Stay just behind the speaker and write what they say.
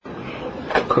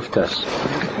Kuftes.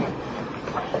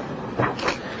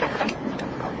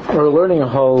 We're learning a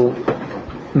whole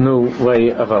new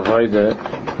way of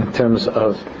avodah in terms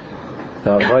of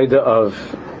the avodah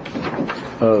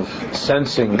of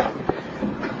sensing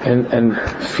and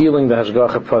feeling the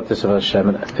hashgacha pratis of Hashem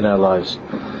in our lives.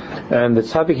 And the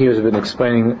tzaddik here has been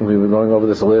explaining, we were going over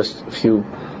this the last few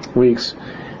weeks,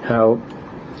 how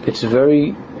it's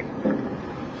very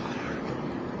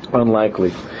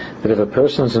unlikely that if a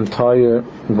person's entire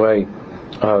way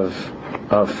of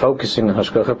focusing on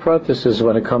hashgacha pratis is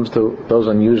when it comes to those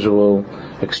unusual,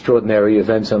 extraordinary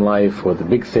events in life, or the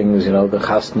big things, the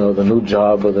chasna, or the new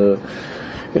job, or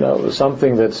the,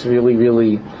 something that's really,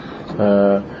 really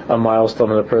a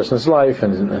milestone in a person's life,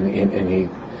 and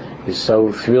he's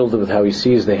so thrilled with how he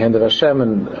sees the hand of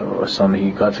Hashem, or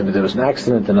God forbid there was an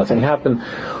accident and nothing happened.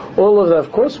 All of that,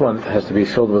 of course, one has to be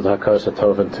filled with Hakaras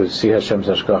HaTov and to see Hashem's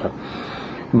hashgacha.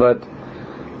 But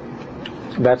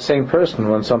that same person,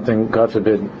 when something, God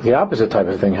forbid, the opposite type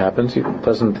of thing happens,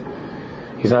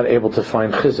 he's not able to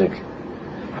find chizik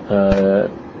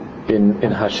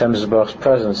in Hashem's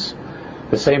presence.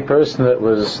 The same person that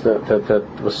was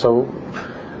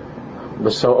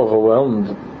so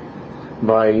overwhelmed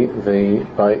by the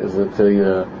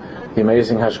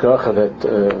amazing hashgacha that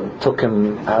took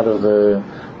him out of the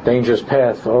dangerous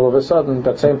path, all of a sudden,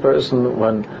 that same person,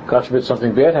 when God forbid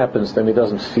something bad happens, then he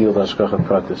doesn't feel the hashgacha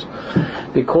pratis.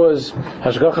 Because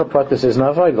hashgacha pratis is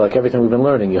not vague, like everything we've been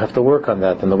learning. You have to work on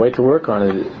that, and the way to work on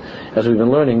it, as we've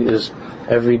been learning, is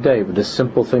every day, with the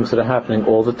simple things that are happening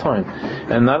all the time.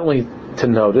 And not only to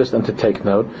notice and to take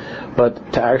note,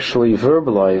 but to actually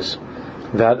verbalize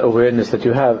that awareness that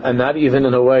you have, and not even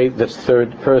in a way that's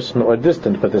third person or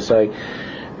distant, but to say,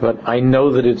 but I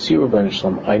know that it's you, Rebbeinu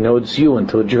Shalom. I know it's you, and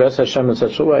to address Hashem in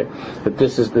such a way that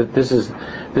this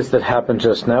that happened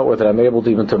just now, or that I'm able to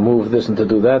even to move this and to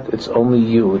do that. It's only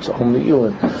you. It's only you,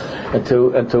 and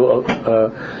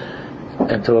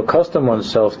to accustom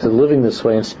oneself to living this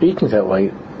way and speaking that way.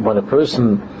 When a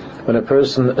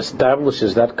person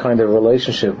establishes that kind of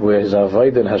relationship where his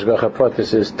avodah and hashgacha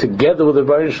pratis is together with the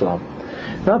Rebbeinu Shalom,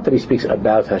 not that he speaks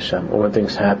about Hashem or when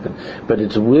things happen, but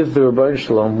it's with the Rebbeinu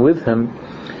Shalom, with him.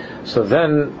 So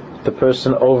then the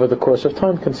person over the course of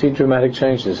time can see dramatic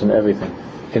changes in everything.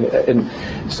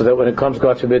 So that when it comes,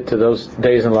 God forbid, to those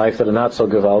days in life that are not so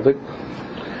gewaldig,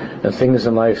 and things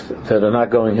in life that are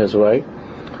not going his way,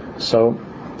 so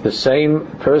the same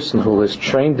person who has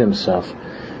trained himself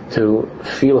to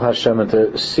feel Hashem and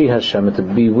to see Hashem and to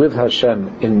be with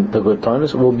Hashem in the good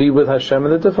times will be with Hashem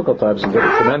in the difficult times. And the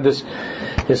tremendous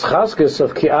his chazkes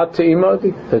of ki'at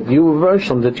te'imodi, that you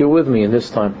Rosham, that you're with me in this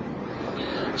time.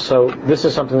 So this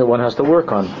is something that one has to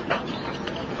work on.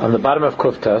 On the bottom of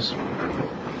Kuftas,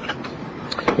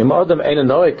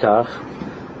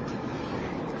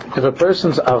 if a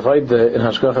person's avodah in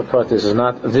hashgacha pratis is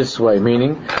not this way,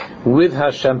 meaning with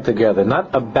Hashem together,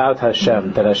 not about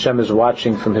Hashem, that Hashem is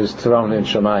watching from His throne in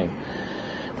Shemayim,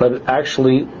 but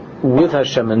actually with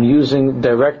Hashem and using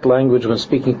direct language when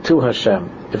speaking to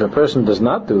Hashem. If a person does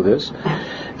not do this,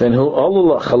 then you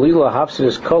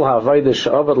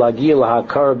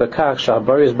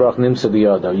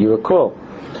recall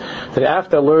that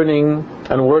after learning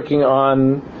and working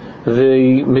on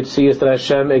the mitzvahs that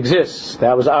Hashem exists,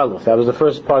 that was Aleph, that was the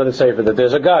first part of the Sefer, that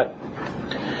there's a God.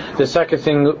 The second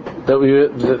thing that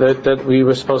we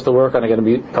were supposed to work on, again,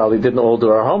 we probably didn't all do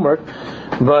our homework,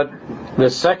 but the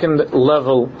second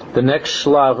level, the next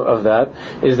shlav of that,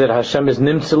 is that Hashem is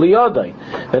nimtza liyadai.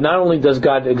 That not only does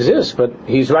God exist, but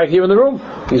He's right here in the room.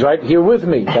 He's right here with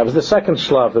me. That was the second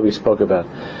shlav that we spoke about.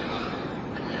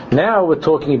 Now we're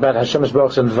talking about Hashem's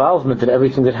Baruch's involvement in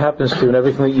everything that happens to you, and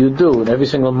everything that you do, and every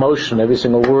single motion, every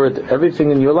single word,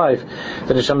 everything in your life,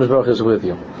 that Hashem's Baruch is with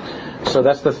you. So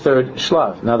that's the third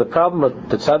shlav. Now the problem that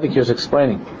the tzaddik here is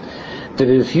explaining, that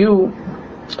if you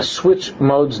switch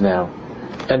modes now,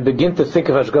 and begin to think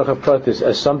of hashgacha pratis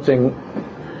as something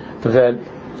that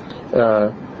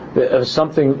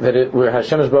where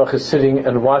Hashem's Baruch is sitting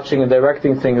and watching and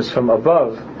directing things from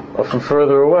above or from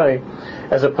further away,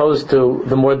 as opposed to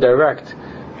the more direct,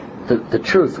 the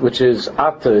truth, which is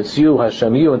Ata, it's you,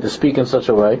 Hashem, you, and to speak in such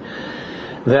a way,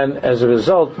 then as a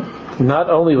result, not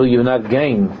only will you not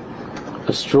gain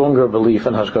a stronger belief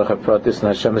in hashgacha pratis and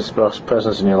Hashem's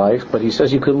presence in your life, but he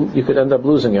says you could end up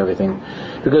losing everything,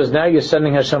 because now you're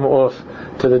sending Hashem off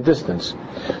to the distance.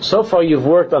 So far you've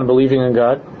worked on believing in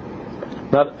God,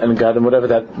 and whatever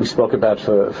that we spoke about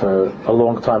for a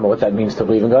long time, or what that means to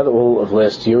believe in God. All of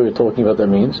last year we were talking about what that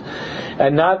means,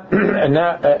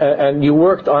 and you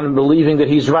worked on believing that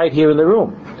He's right here in the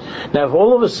room. Now, if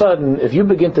all of a sudden, if you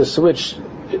begin to switch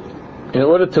in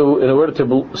order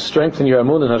to strengthen your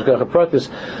amun and hashgacha pratis,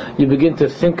 you begin to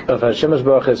think of Hashem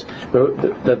Yisbarach as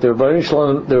that the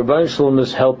Rebbeinu Shalom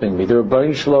is helping me. The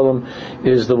Rebbeinu Shalom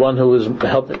is the one who is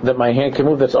helping, that my hand can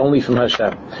move, that's only from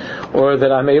Hashem, or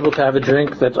that I'm able to have a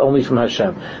drink, that's only from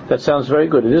Hashem. That sounds very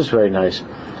good. It is very nice,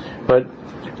 but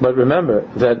remember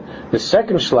that the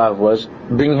second shlav was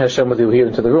bringing Hashem with you here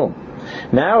into the room.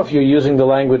 Now, if you're using the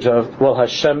language of, well,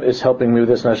 Hashem is helping me with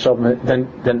this, and Hashem,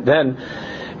 then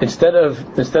instead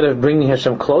of bringing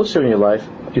Hashem closer in your life,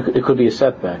 it could be a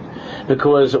setback,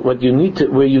 because where you need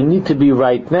to be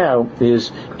right now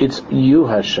is it's you,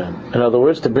 Hashem. In other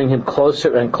words, to bring Him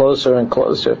closer and closer and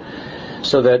closer,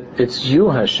 so that it's you,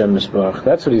 Hashem Yisbarach.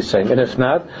 That's what he's saying. And if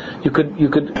not, you could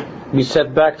be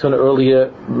set back to an earlier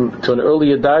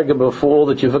darga before all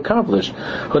that you've accomplished.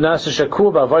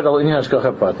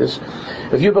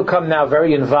 If you become now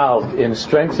very involved in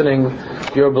strengthening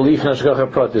your belief in Hashgacha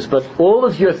Pratis, but all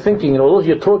of your thinking and all of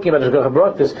your talking about Hashgacha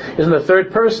Pratis is in the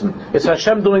third person. It's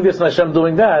Hashem doing this and Hashem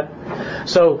doing that.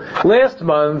 So last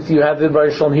month you had the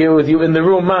Baruch Shalom here with you in the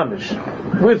room, mamish,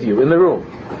 with you in the room.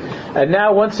 And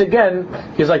now, once again,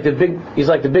 he's like the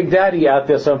big daddy out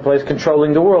there someplace,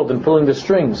 controlling the world and pulling the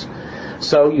strings.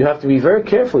 So you have to be very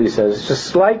careful. He says it's a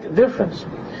slight difference.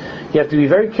 You have to be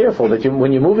very careful that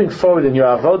when you're moving forward in your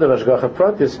avodah hashgacha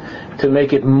pratis, to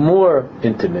make it more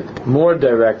intimate, more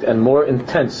direct, and more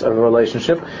intense of a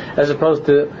relationship, as opposed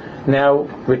to now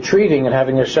retreating and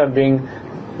having Hashem being,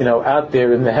 out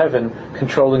there in the heaven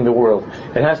controlling the world.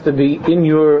 It has to be in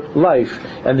your life,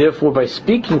 and therefore by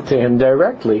speaking to Him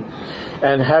directly,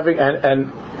 and having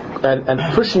and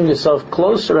pushing yourself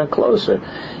closer and closer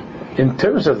in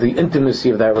terms of the intimacy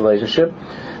of that relationship.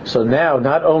 So now,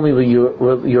 not only will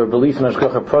your belief in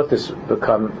Hashgacha Pratis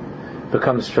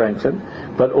become strengthened,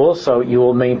 but also you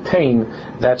will maintain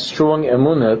that strong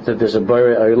emunah that there's a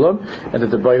Borei Olam, and that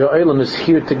the Borei Olam is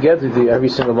here together with you every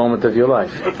single moment of your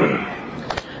life.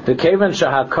 The kevan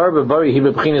shahakar b'bari he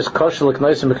b'bchinas kosher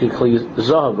l'knaisim k'kli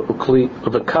zahav u'kli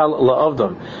u'bekal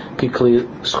la'avdam k'kli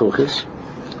schuchis.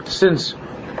 Since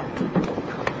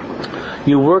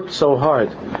you worked so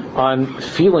hard on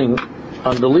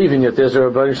believing that there's a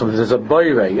Rebbeinu Shalom, there's a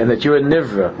Borei, and that you're a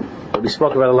Nivra, that we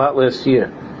spoke about a lot last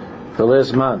year, the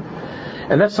last month.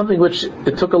 And that's something which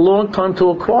it took a long time to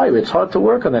acquire. It's hard to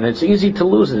work on that. It's easy to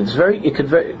lose it. It's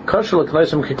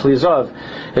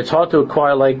hard to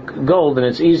acquire like gold, and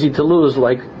it's easy to lose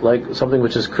like something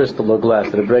which is crystal or glass,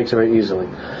 that it breaks very easily.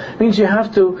 It means you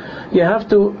have to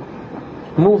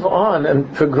move on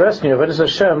and progress in your Avodas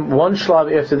Hashem, one shlav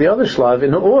after the other shlav,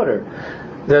 in order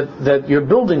that you're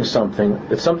building something,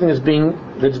 that something that's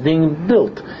being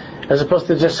built, as opposed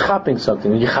to just chopping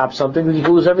something. When you chop something, then you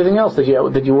lose everything else that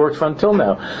you worked for until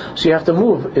now. So you have to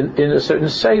move in a certain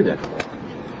seder.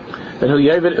 And who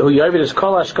yavid is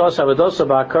kol hashkas avadosa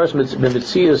ba'akaras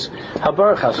mitzias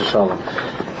habarach hashalom.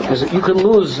 Because you can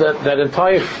lose that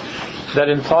entire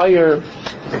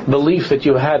belief that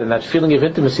you had, and that feeling of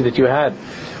intimacy that you had,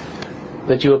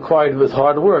 that you acquired with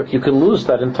hard work. You can lose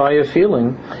that entire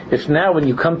feeling if now, when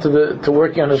you come to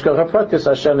working on Hashgacha Pratis,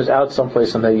 Hashem is out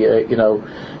someplace in the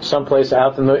someplace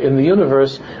out in the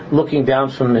universe, looking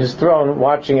down from His throne,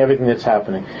 watching everything that's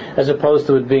happening, as opposed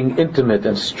to it being intimate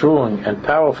and strong and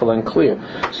powerful and clear.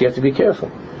 So you have to be careful.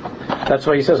 That's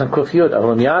why he says in Kuf Yud,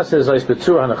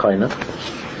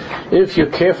 if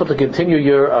you're careful to continue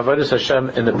your Avodas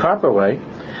Hashem in the proper way,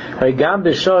 that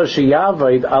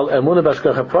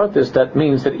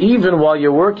means that even while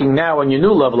you're working now on your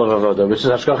new level of Avodah, which is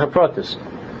Hashgacha Pratis,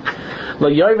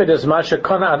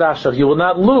 you will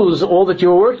not lose all that you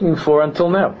were working for until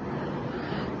now.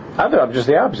 Just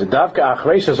the opposite.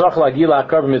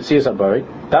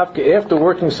 After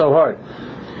working so hard,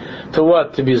 to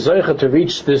what? To be Zeicha, to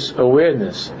reach this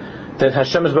awareness that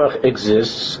Hashem Yisbarach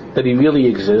exists, that He really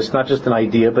exists, not just an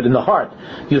idea, but in the heart.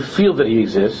 You feel that He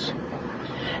exists.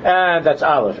 And that's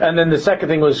Aleph. And then the second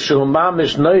thing was Shehu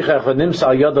Mamish Noichach V'Nimsa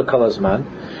Al Yado Kol Hazman.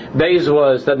 Beis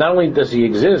was that not only does He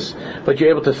exist, but you're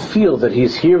able to feel that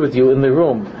He's here with you in the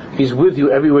room. He's with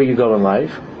you everywhere you go in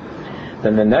life.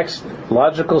 Then the next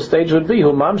logical stage would be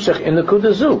Hu Mamshech in the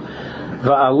Kudazu.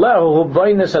 Va'alehu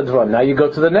Bainis Advan. Now you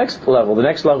go to the next level. The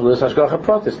next level is Hashgacha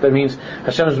Pratis. That means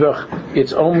Hashem Yisbarach,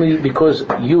 it's only because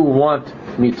you want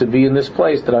me to be in this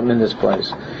place that I'm in this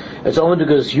place. It's only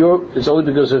because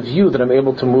of you that I'm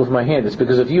able to move my hand. It's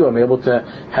because of you I'm able to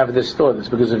have this thought. It's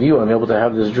because of you I'm able to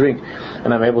have this drink,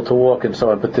 and I'm able to walk and so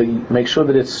on. But to make sure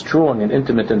that it's strong and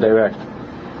intimate and direct.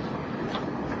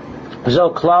 This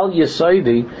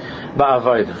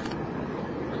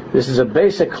is a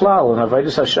basic klal in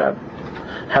Avodas Hashem.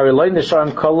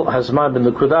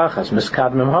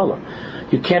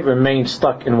 You can't remain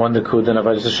stuck in one Nakud and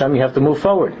Avodas Hashem. You have to move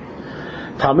forward.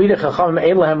 Talmidei Chacham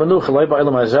ein lahem menucha lo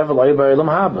ba'olam hazeh v'lo ba'olam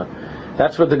haba.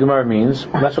 That's what the Gemara means.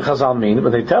 That's what Chazal mean.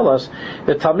 But they tell us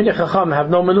that Talmidei Chacham have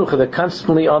no menucha. They're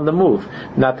constantly on the move.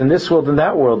 Not in this world, in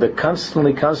that world. They're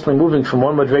constantly moving from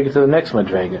one madrega to the next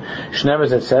madrega. Shneimar,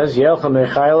 it says, Yelcha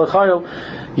mechayil l'chayil,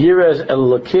 yirez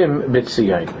elokim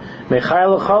b'tziyay.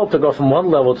 Mechayil l'chayil, to go from one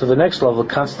level to the next level,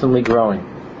 constantly growing.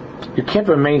 You can't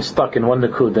remain stuck in one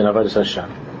Nakud in Avodas Hashem.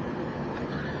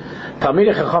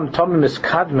 Talmidei Chacham Tomim is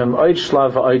kadmim oid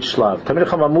shlav v'oid shlav. Talmidei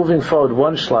Chacham are moving forward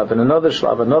one shlav and another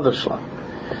shlav, another shlav.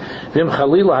 V'im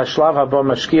chalila hashlav haba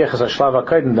mashkiach as hashlav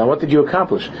ha'kodim. Now, what did you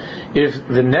accomplish? If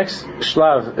the next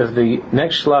shlav, the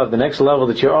next level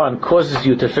that you're on, causes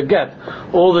you to forget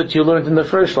all that you learned in the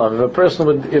first shlav.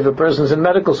 If a person's in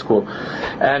medical school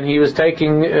and he was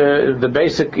taking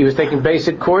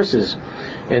basic courses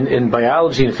in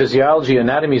biology and physiology,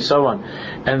 anatomy, so on,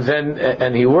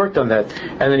 and he worked on that,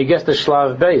 and then he gets the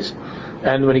shlav base,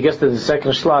 and when he gets to the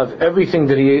second shlav, everything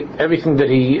that he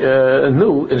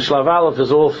knew in shlav aleph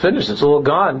is all finished, it's all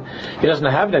gone. He doesn't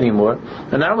have it anymore.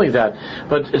 And not only that,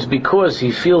 but it's because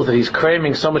he feels that he's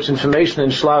cramming so much information in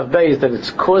shlav base that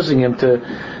it's causing him to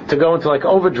go into like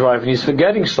overdrive, and he's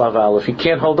forgetting shlav aleph. He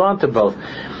can't hold on to both.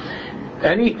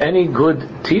 Any good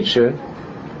teacher,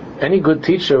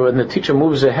 when the teacher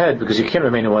moves ahead, because you can't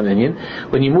remain in one inyan,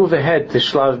 when you move ahead to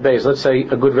Shlav Beis, let's say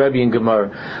a good Rebbe in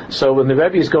Gemara. So when the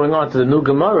Rebbe is going on to the new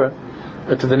Gemara,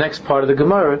 to the next part of the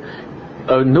Gemara,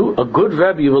 a good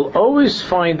Rebbe will always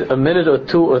find a minute or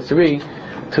two or three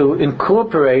to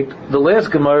incorporate the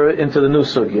last Gemara into the new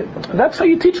Sugya. And that's how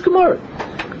you teach Gemara.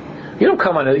 You don't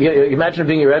come on. Imagine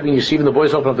being a Rebbe and you see even the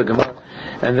boys open up the Gemara,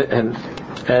 and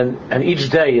each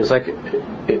day is a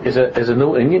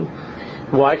new inyan.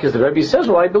 Why? Because the Rebbe says,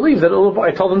 well, I believe that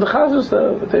I told them the chazas,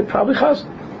 they probably chaz.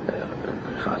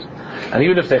 And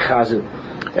even if they chaz,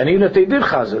 and even if they did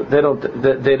chaz,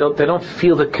 they don't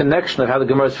feel the connection of how the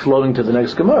Gemara is flowing to the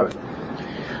next Gemara.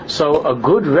 So a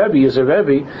good Rebbe is a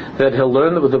Rebbe that he'll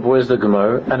learn with the boys the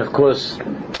Gemara, and of course,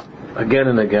 again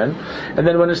and again. And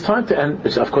then when it's time to end,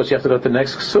 of course you have to go to the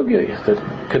next sugya, you have to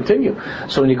continue.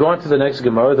 So when you go on to the next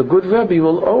Gemara, the good Rebbe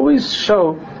will always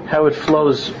show how it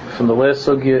flows from the last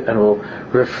sugya, and will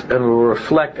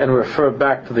reflect and refer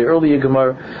back to the earlier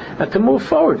Gemara, and to move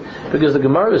forward. Because the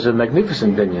Gemara is a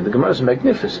magnificent binyan. The Gemara is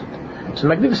magnificent. It's a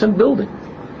magnificent building.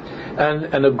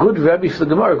 And a good Rebbe for the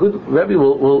Gemara, a good Rebbe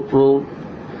will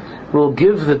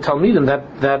give the Talmidim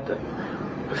that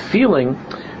feeling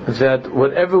that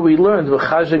whatever we learned, we're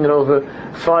chazing it over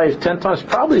 5-10 times.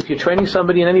 Probably if you're training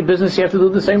somebody in any business, you have to do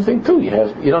the same thing too.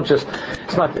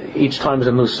 It's not each time is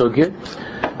a new sugya.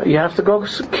 You have to go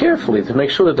carefully to make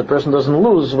sure that the person doesn't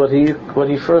lose what he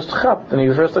first chapped and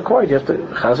he first acquired. You have to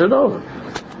chaz it over.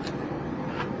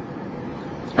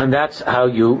 And that's how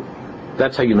you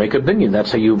make a binyan.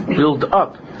 That's how you build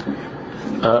up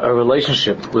a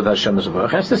relationship with Hashem Yisborach.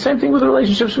 And it's the same thing with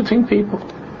relationships between people.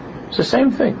 It's the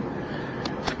same thing.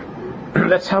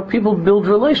 That's how people build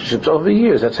relationships over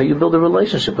years. That's how you build a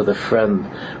relationship with a friend,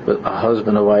 with a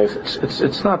husband, a wife.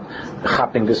 It's not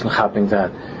chapping this and chapping that,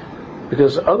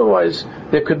 because otherwise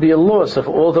there could be a loss of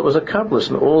all that was accomplished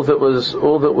and all that was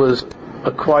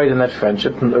acquired in that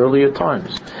friendship in earlier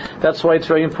times. That's why it's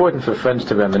very important for friends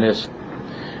to reminisce,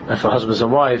 and for husbands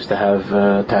and wives to have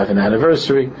an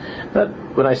anniversary.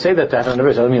 When I say that, to have an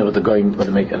anniversary, I don't mean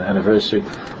to make an anniversary,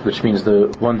 which means the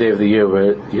one day of the year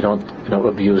where you don't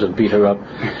abuse and beat her up.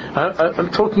 I'm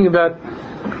talking about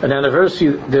an anniversary.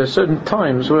 There are certain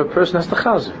times where a person has to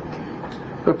chazer,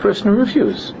 where a person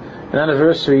refuses. An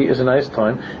anniversary is a nice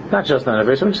time, not just an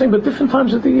anniversary, I'm saying, but different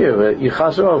times of the year where you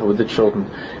chazer over with the children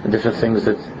and different things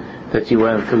that you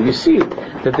went through. You see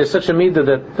that there's such a midah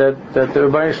that the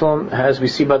Rebbeinu Shalom has. We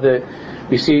see by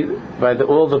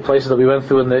all the places that we went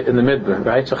through in the Midbar,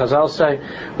 right? So Chazal say,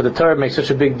 but the Torah makes such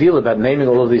a big deal about naming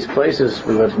all of these places.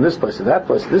 We went from this place to that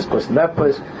place, this place and that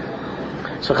place.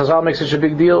 So Chazal makes such a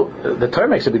big deal. The Torah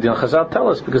makes a big deal. Chazal tell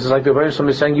us, because it's like the Rebbeinu Shalom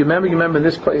is saying, you remember in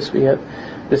this place we had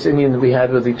this Indian we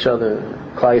had with each other,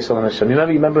 Klal Yisrael and Hashem. You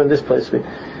remember in this place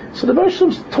so the Rebbeinu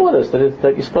Shalom taught us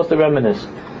that you're supposed to reminisce.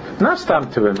 Not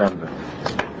stop to remember.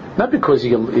 Not because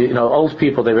old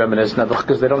people they reminisce, not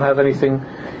because they don't have anything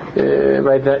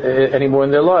anymore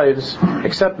in their lives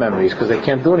except memories, because they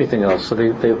can't do anything else. So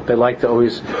they like to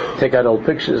always take out old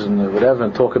pictures and whatever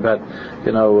and talk about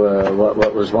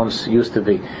what was once used to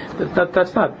be.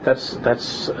 That's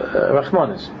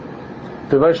Rachmanis.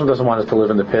 The Rebbeinu doesn't want us to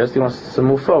live in the past. He wants us to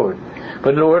move forward.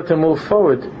 But in order to move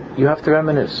forward, you have to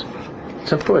reminisce.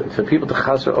 It's important for people to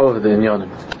chazer over the inyanim.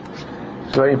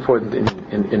 It's very important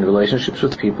in relationships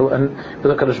with people and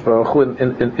with HaKadosh Baruch Hu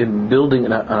in building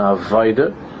an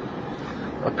avodah.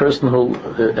 A person who,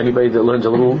 anybody that learns a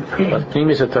little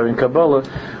Pnimis Torah in Kabbalah,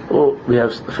 we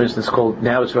have, for instance, called,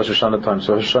 now it's Rosh Hashanah time,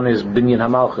 so Rosh Hashanah is Binyan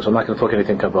HaMalchus. I'm not going to talk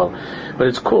anything Kabbalah, but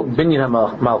it's called Binyan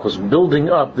HaMalchus, building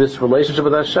up this relationship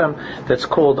with Hashem that's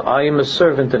called, I am a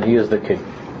servant and He is the king.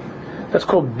 That's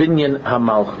called Binyan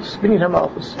HaMalchus. Binyan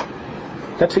HaMalchus.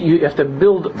 That's what you have to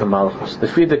build the Malchus. The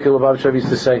Frierdiker Lubavitcher used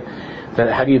to say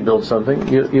that how do you build something?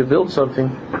 You build something.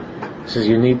 He says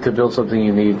you need to build something.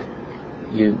 You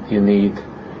need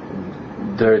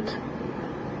dirt,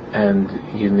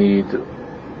 and you need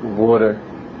water,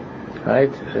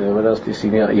 right? What else do you see?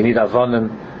 You need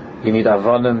avonim, you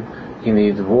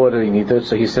need water, you need dirt.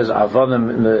 So he says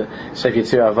avonim in the Sefer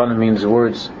Yetzirah. Avonim means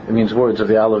words. It means words of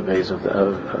the Aleph Beis, of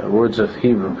words of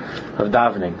Hebrew, of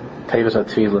davening, Tevas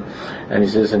HaTefillah. And he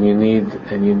says, and you need.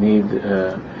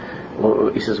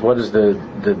 He says, what is the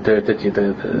dirt that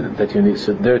you need?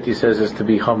 So dirt, he says, is to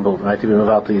be humble, right? To be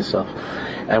meval to yourself.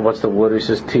 And what's the water? He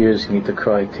says, tears. You need to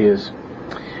cry tears.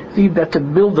 You have to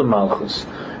build the Malchus.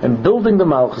 And building the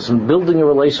Malchus and building a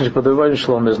relationship with the Rebbeinu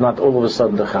Shalom is not all of a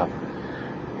sudden the Chab.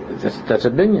 That's a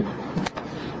binyan.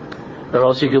 Or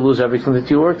else you could lose everything that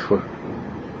you worked for.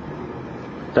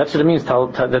 That's what it means. The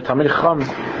Talmid Chacham,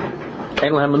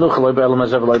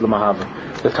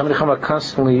 the Talmid Chacham are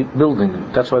constantly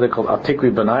building. That's why they're called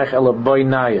Atikri Banayich Ela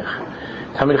Boynayich.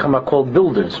 Talmid Chacham are called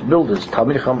builders.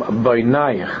 Talmid Chacham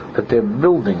Boynayich, that they're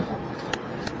building.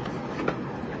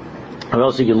 Or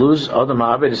else you can lose other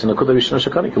Ma'abed. It's a Nakuda Rishon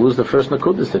Shekana. You can lose the first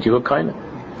Nakudas that you were kind of.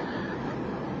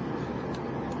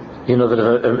 You know that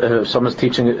if someone's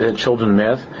teaching children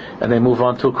math and they move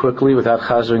on too quickly without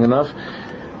chazering enough,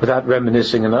 without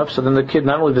reminiscing enough, so then the kid,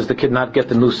 not only does the kid not get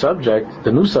the new subject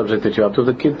that you're up to,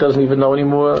 the kid doesn't even know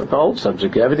anymore the old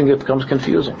subject. Everything becomes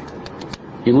confusing.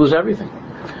 You lose everything.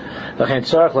 If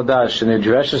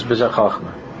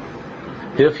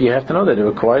you have to know that it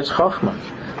requires chachma.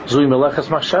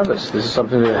 This is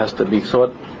something that has to be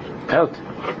thought out.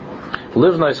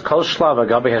 Live nice kol shlav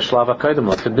agabe hashlav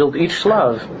akaydem, to build each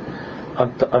shlav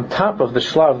on top of the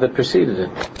shlav that preceded it.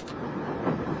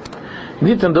 Let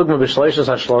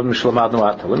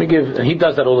me give, and he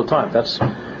does that all the time. That's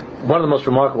one of the most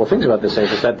remarkable things about this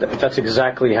is that that's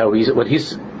exactly how what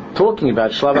he's talking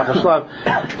about, shlav hashlav.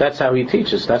 That's how he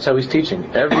teaches. That's how he's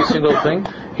teaching. Every single thing,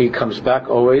 he comes back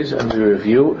always and we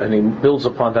review, and he builds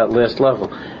upon that last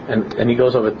level, and he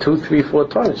goes over 2, 3, 4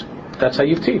 times. That's how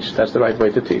you teach. That's the right way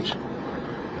to teach.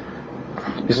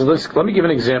 He says, let me give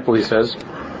an example, he says,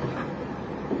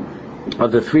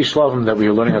 of the 3 shlavim that we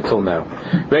were learning until now.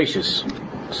 Reishis.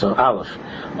 So, Aleph.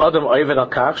 Adam Oyven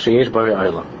al-Kach sheyesh bari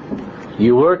olam.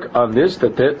 You work on this,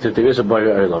 that there is a bari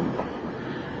olam.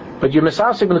 But you're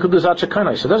misasik in the kudus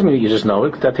atchakanai. So it doesn't mean that you just know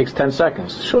it. That takes 10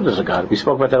 seconds. Sure there's a God. We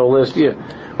spoke about that all last year.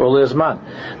 Or last month.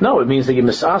 No, it means that you're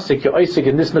misasik, you're isik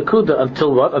in this nakuda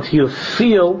until what? Until you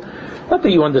feel, not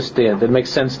that you understand, that makes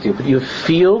sense to you, but you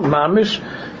feel mamish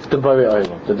the bari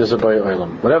olam, that there's a bari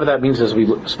olam. Whatever that means, as we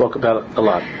spoke about it a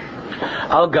lot.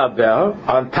 Al gaber,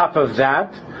 on top of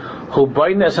that, who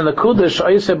baines and the kudish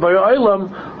ayse bari olam,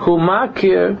 who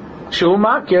makir, shehu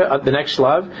makir, at the next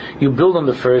shlav, you build on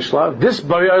the first shlav. This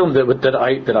bari olam that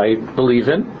I believe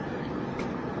in,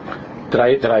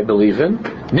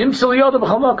 nimtzil yoda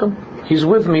b'chal makom. He's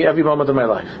with me every moment of my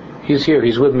life. He's here.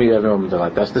 He's with me every moment of my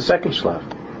life. That's the second shlav.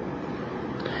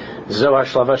 Zohar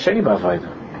shlav hasheni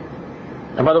b'avayda.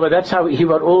 And by the way, that's how he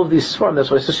wrote all of these svarim.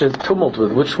 That's why it's such a tumult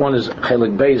with which one is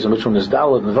Chelik Beis and which one is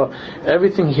Dalet. And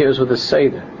everything here is with a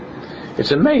Seder.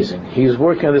 It's amazing. He's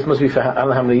working on this, must be for I don't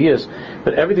know how many years,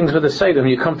 but everything's with a Seder. When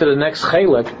you come to the next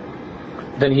Chelik,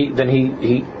 then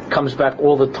he comes back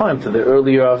all the time to the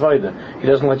earlier Avodah. He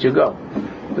doesn't let you go.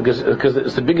 Because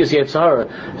it's the biggest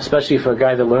Yetzirah, especially for a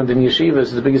guy that learned in yeshivas,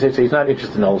 it's the biggest Yetzirah. He's not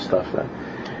interested in old stuff. Right?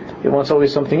 He wants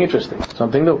always something interesting,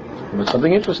 something new,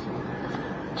 something interesting.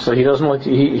 So he doesn't let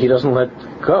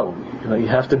go. You know, you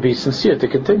have to be sincere to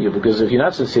continue, because if you're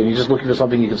not sincere, you're just looking for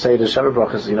something you can say to Shabbat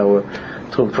Brachas, or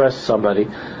to impress somebody,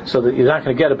 so that you're not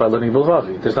going to get it by learning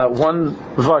Bilvavi. There's not one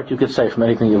vart you could say from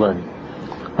anything you're learning.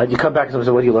 Right? You come back and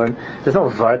say, what do you learn? There's no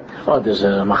vart. Oh, there's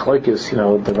a machlokes,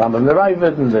 the Rambam, the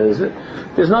Ravid, and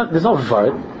there's no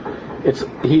vart. It's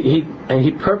he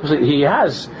purposely he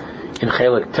has in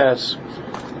Chelik Tes,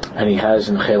 and he has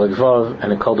in Chelik Vav,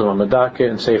 and in Kol Davar Medakeh,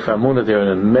 and Sefer Amunah. They're an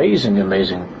amazing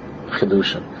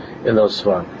chidushin in those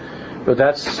svarim. But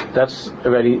that's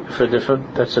already for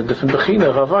different. That's a different bechina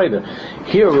of Avodah.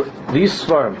 Here, these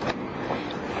svarim,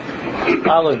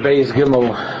 Aleph, Beis,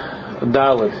 Gimel,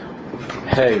 Dalet,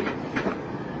 Hey,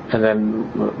 and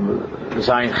then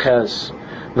Zayin Ches,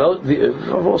 These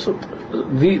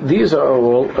are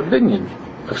all a binyan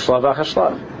of shlav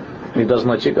achashlav. And he doesn't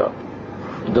let you go.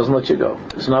 He doesn't let you go.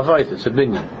 It's not right. It's a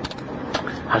binyan.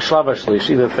 Hashlav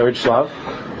hashlishi, the third shlav.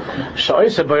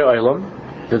 Sha'isa b'ay olam.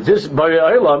 That this b'ay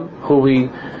olam, who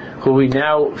we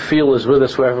now feel is with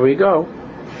us wherever we go,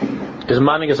 is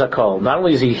manning as a call. Not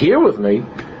only is he here with me,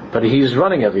 but he's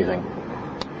running everything.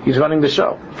 He's running the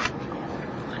show.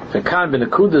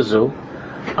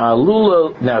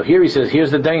 Now here he says,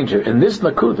 here's the danger. In this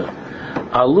nakuda,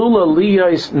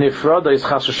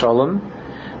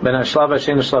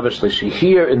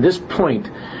 here in this point,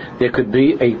 there could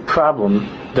be a problem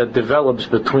that develops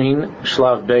between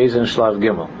Shlav Beis and Shlav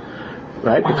Gimel.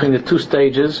 Right? Between the two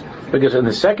stages, because in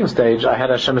the second stage, I had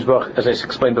Hashem Yisborach, as I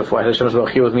explained before, I had Hashem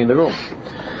Yisborach here with me in the room.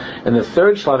 In the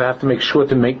third Shlav, I have to make sure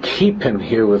to keep him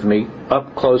here with me,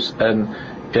 up close and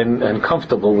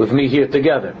comfortable with me here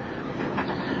together.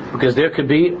 Because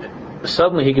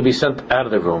suddenly he could be sent out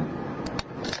of the room.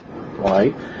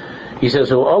 Why? He says,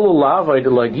 the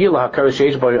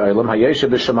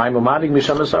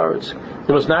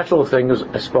most natural thing,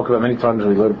 I spoke about many times,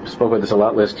 we spoke about this a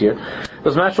lot last year. The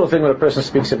most natural thing when a person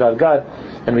speaks about God,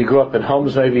 and we grew up in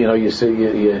homes maybe, you see,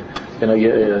 your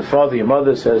father, your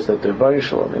mother says that they're Baruch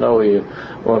Shalom,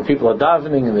 when people are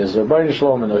davening, and there's a Baruch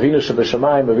Shalom, and Avinu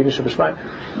Sheb'Shamayim, Avinu Sheb'Shamayim.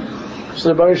 So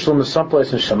the Baruch Shalom is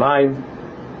someplace in Shamayim.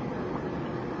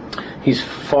 He's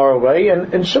far away,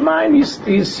 and in Shamayim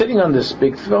he's sitting on this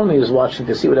big throne. He's watching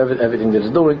to see what everything that he's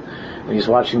doing, and he's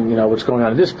watching, what's going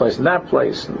on in this place and that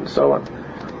place, and so on.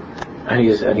 And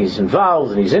he's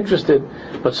involved and he's interested,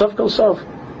 but Sof Kol Sof,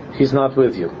 he's not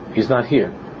with you. He's not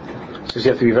here. So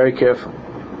you have to be very careful.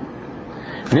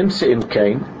 Nimtze im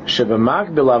kain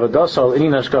shebemag bilavadosal al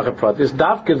inin hashgacha pratis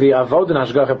davke the avodah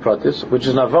hashgacha pratis, which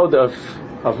is an avodah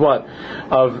of what?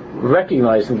 Of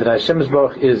recognizing that Hashem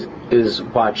Yisborach is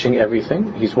watching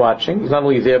everything. He's watching. He's not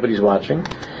only there, but he's watching.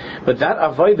 But that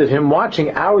avoided him watching.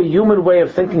 Our human way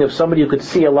of thinking of somebody who could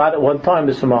see a lot at one time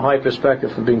is from a high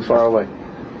perspective, from being far away.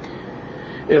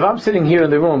 If I'm sitting here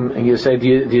in the room and you say,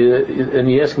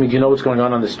 and you ask me, do you know what's going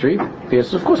on the street? The answer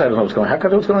is, of course I don't know what's going on. How can I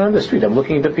know what's going on the street? I'm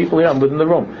looking at the people here. I'm within the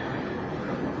room.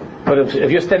 But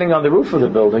if you're standing on the roof of the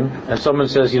building and someone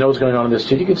says, you know what's going on in the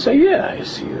street, you can say, yeah, I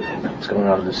see what's going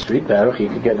on in the street. Baruch, you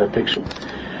can get that picture.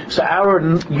 So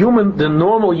the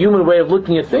normal human way of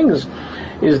looking at things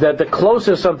is that the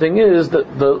closer something is,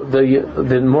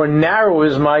 the more narrow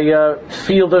is my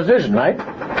field of vision, right?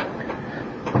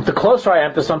 The closer I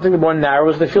am to something, the more narrow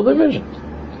is the field of vision.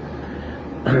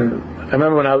 I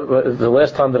remember the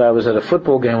last time that I was at a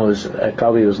football game was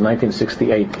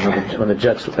 1968 when the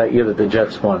Jets, that year that the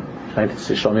Jets won.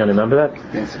 Shlomi, remember that?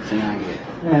 Yeah, 69.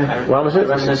 Yeah. When was it?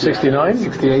 69?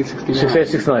 68,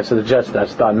 69. So the Jets,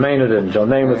 that's Don Maynard and Joe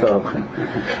Namath.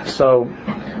 So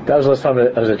that was the last time I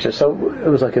was at Jets. So it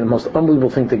was like the most unbelievable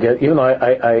thing to get. Even though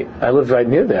I lived right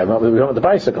near there. We went with the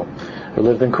bicycle. We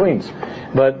lived in Queens.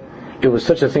 But it was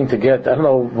such a thing to get. I don't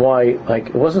know why.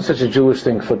 It wasn't such a Jewish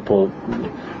thing. Football,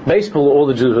 baseball, all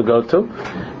the Jews would go to.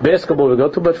 Basketball would go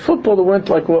to, but football it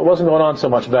wasn't going on so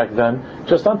much back then.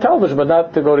 Just on television, but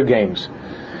not to go to games.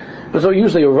 It was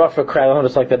usually a rougher crowd. I don't know if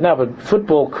it's like that now, but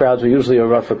football crowds were usually a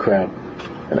rougher crowd.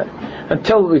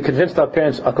 Until we convinced our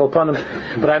parents,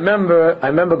 but I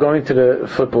remember going to the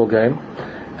football game,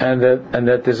 and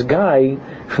that this guy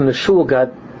from the shul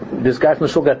got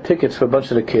tickets for a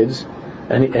bunch of the kids.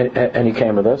 And he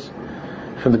came with us.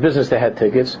 From the business they had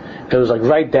tickets. It was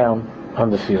right down on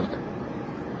the field.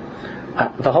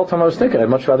 The whole time I was thinking I'd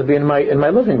much rather be in my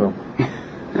living room.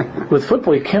 With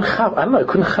football you can't chop. I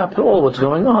couldn't chop at all what's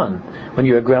going on when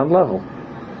you're at ground level.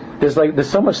 There's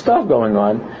so much stuff going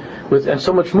on and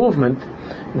so much movement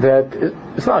that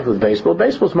it's not like with baseball.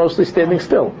 Baseball's mostly standing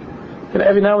still.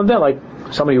 Every now and then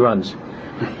somebody runs.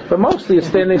 But mostly it's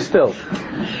standing still.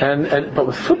 But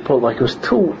with football it was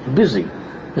too busy.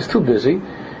 It's too busy,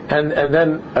 and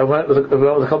then I went with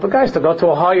a couple of guys to go to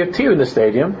a higher tier in the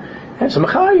stadium, and it's a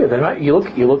machaya. Then you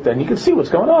look, and you can see what's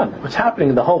going on, what's happening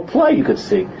in the whole play. You could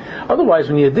see. Otherwise,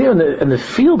 when you're there in the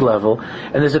field level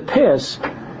and there's a pass,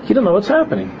 you don't know what's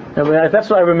happening. That's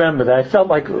what I remember. That I felt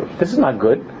like this is not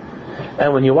good.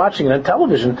 And when you're watching it on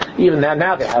television, even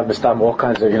now they have all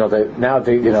kinds of, they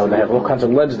have all kinds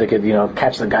of lenses. They could,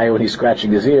 catch the guy when he's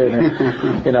scratching his ear,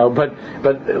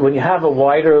 but when you have a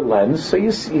wider lens, so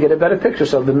you get a better picture.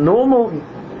 So the normal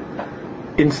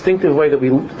instinctive way that we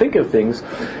think of things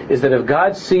is that if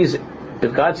God sees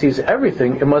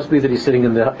everything, it must be that he's sitting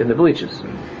in the bleachers.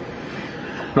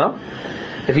 No?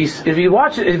 If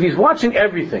he's watching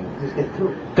everything,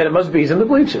 then it must be he's in the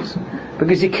bleachers,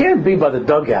 because you can't be by the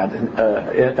dugout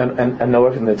and know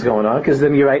everything that's going on, because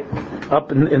then you're right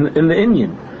up in the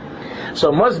Indian.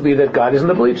 So it must be that God is in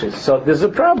the bleachers. So there's a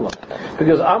problem,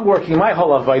 because I'm working my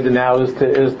whole avodah now is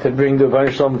to bring the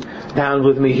Rebbeinu Shalom down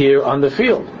with me here on the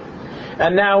field.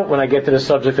 And now when I get to the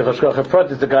subject of Hashgacha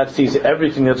Pratis, the God sees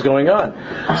everything that's going on.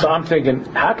 So I'm thinking,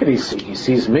 how could he see? He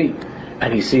sees me,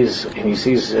 and he sees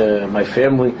my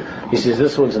family. He sees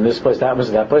this one's in this place, that one's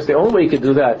in that place. The only way you can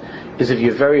do that is if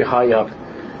you're very high up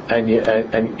and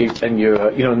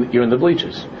you're in the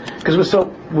bleachers. Because we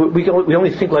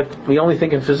only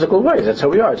think in physical ways. That's how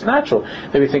we are. It's natural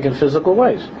that we think in physical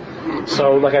ways.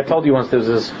 So, like I told you once, there's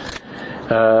this.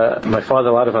 My father,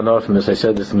 a lot of I know from this. I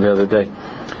said this to him the other day,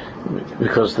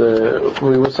 because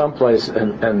we were someplace,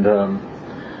 and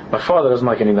my father doesn't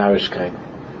like any Narishkeit.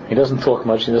 He doesn't talk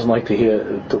much. He doesn't like to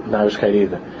hear Narishkeit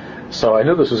either. So I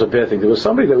knew this was a bad thing. There was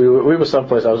somebody that we were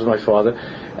someplace. I was with my father,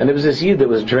 and there was this yid that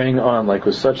was draining on like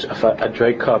with such a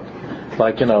Drake cup,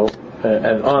 like and on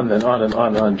and on and on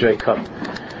and on Drake cup.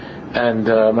 And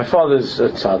my father's a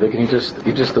tzaddik, and he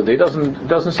just stood there. He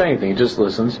doesn't say anything. He just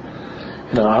listens.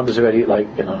 I was already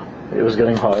it was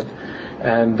getting hard,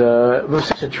 and it was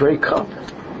such a Drake cup.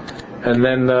 And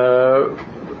then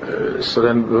so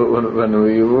then when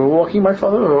we were walking, my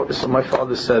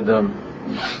father said.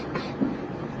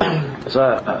 It's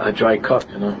a dry cup,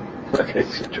 Okay,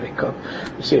 it's a dry cup.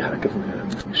 You see how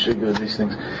I'm sugar with these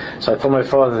things. So I told my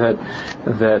father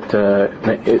that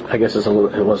I guess it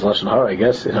was lashon hara. I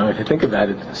guess if you think about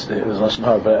it, it was lashon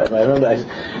hara. But I remember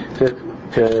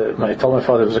I told my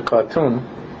father there was a cartoon.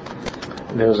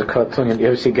 There was a cartoon. You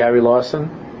ever see Gary Larson?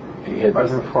 What?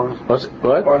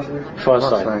 Far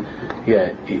Side.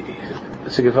 Yeah.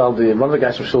 It's a Givaldi. One of the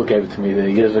guys from Shul gave it to me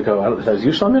years ago. Was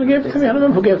you someone who gave it to me? I don't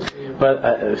remember who gave it. But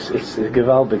it's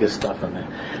Givaldic stuff in there.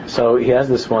 So he has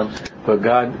this one where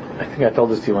God. I think I told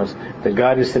this to you once. That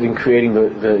God is sitting creating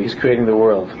He's creating the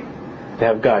world. They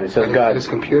have God. It says God. His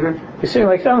computer. He's sitting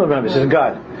like I don't remember. It says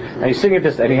God, and he's sitting at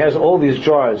this, and he has all these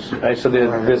jars. Right? So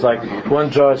there's like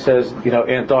one jar says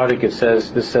Antarctic. This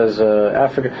says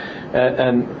Africa.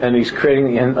 And he's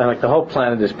creating, and like the whole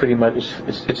planet is pretty much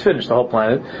it's finished, the whole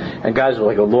planet. And God's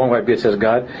like a long white beard says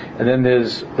God, and then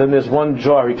there's one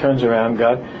jar. He turns around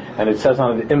God, and it says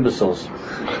on it imbeciles.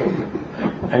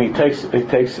 And he takes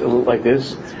like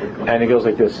this, and he goes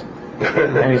like this,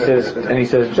 and he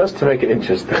says just to make it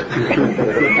interesting.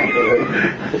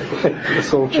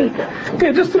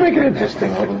 Yeah, just to make it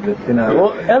interesting a little bit,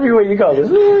 Well, everywhere you go,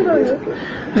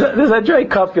 there's that Drake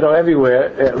cup,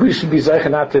 everywhere. We should be zeicher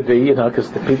not to be,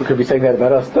 because the people could be saying that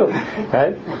about us too,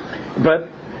 right? But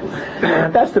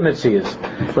that's the mitzvah.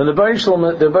 When the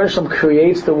Rebbeinu Shalom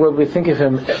creates the world, we think of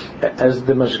him as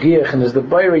the mashgiach, and as the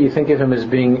bayra, you think of him as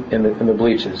being in the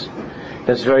bleachers.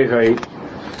 That's very, very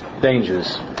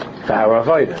dangerous for our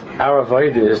avodah. Our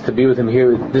avodah is to be with him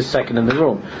here this second in the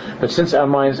room. But since our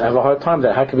minds have a hard time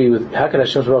with that, how could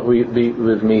Hashem be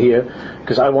with me here?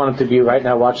 Because I want him to be right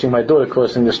now watching my daughter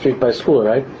crossing the street by school,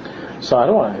 right? So I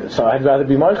don't want it. So I'd rather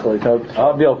be Michael.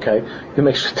 I'll be okay. You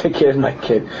make sure to take care of my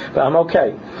kid, but I'm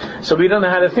okay. So we don't know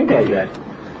how to think like that,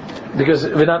 because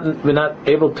we're not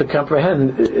able to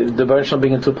comprehend the Rebbeinu Shalom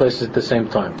being in two places at the same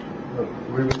time.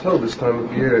 We were told this time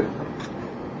of year.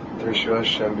 Now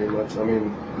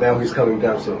he's coming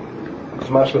down, so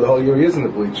it's much for the whole year. He is in the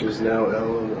bleachers now.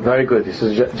 Very good. This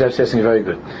is Jeff says something very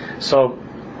good. So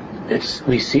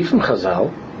we see from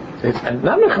Chazal, and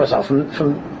not from Chazal,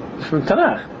 from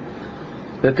Tanakh,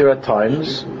 that there are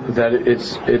times when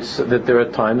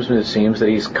it seems that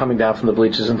he's coming down from the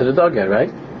bleachers into the dugout. Right?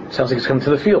 It sounds like he's coming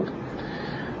to the field,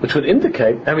 which would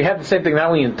indicate, and we have the same thing not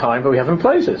only in time, but we have in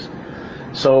places.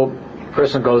 So.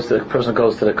 Person goes to the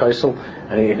kaisel,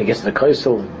 and he gets to the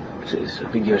kaisel. It's a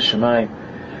big Yerushalayim.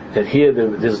 That here,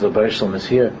 this is the Rebbeinu Shalom is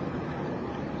here.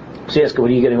 So he asks, what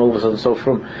are you getting all of a sudden so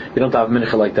from? You don't have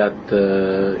mincha like that,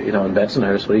 in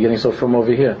Bensonhurst. What are you getting so from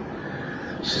over here?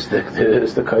 It's just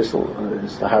it's the kaisel,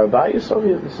 it's the Harabayas over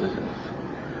here.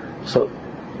 So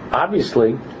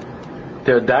obviously,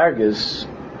 there are dargas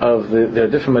there are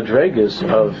different madregas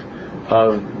of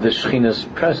the Shechina's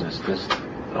presence.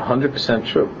 100%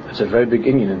 true. It's a very big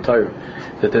Indian in Torah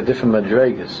that there are different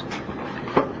madregas.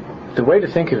 The way to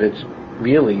think of it,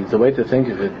 really, according to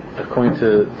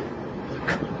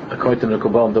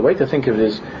Nekubalim, the way to think of it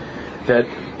is that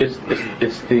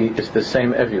it's the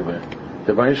same everywhere.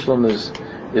 The Rebbeinu Shalom is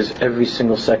every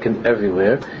single second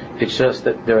everywhere. It's just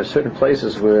that there are certain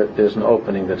places where there's an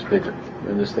opening that's bigger. You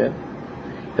understand?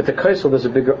 At the Kaisel, there's a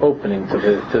bigger opening to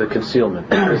the concealment.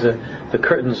 The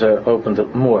curtains are opened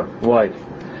more wide.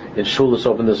 In Shul, it's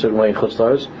opened a certain way in Chutz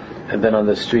La'aretz, and then on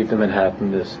the street in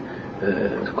Manhattan, it's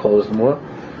closed more.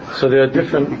 So there are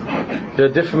different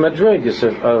madregas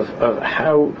of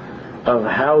of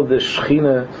how the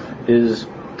Shekhinah is,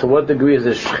 to what degree is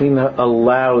the Shekhinah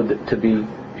allowed to be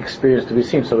experienced, to be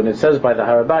seen. So when it says by the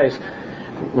Har HaBayis,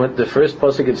 when the first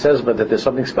pasuk it says but that there's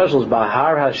something special is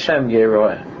Bahar Hashem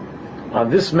Yeroeh. On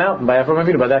this mountain, by Avraham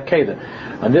Avinu, by that Kedah,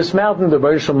 on this mountain the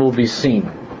Baruch Shem will be seen.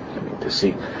 To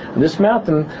see. On this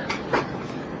mountain,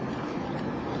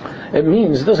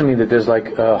 it doesn't mean that there's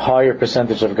like a higher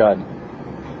percentage of God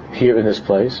here in this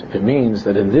place. It means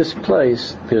that in this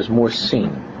place there's more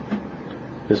seen.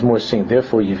 There's more seen.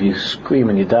 Therefore, if you scream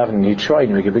and you daven and you try and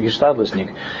you make a big shtadlus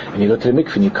and you go to the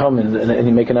mikveh and you come and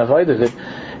you make an avodah of it,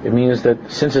 it means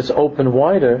that since it's open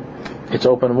wider,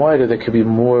 there could be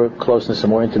more closeness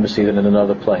and more intimacy than in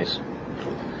another place.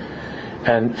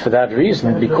 And for that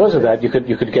reason, because of that, you could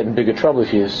get in bigger trouble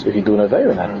if you do an avodah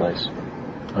in that place.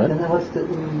 Right? And then what's the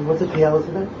reality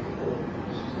of that?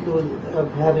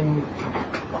 Of having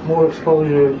more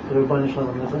exposure to the Rebbeinu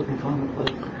Shalom, that's like in time and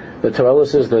place. The Torah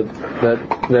says that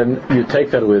then you take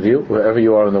that with you wherever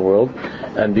you are in the world,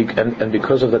 and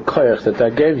because of the koyach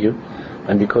that gave you,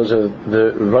 and because of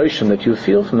the roshan that you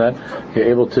feel from that, you're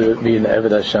able to be in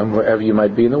Eved Hashem wherever you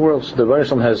might be in the world. So the Rebbeinu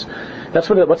Shalom has,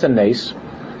 what's a nes?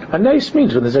 A nes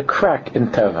means when there's a crack in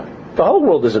Teva. The whole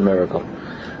world is a miracle.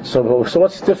 So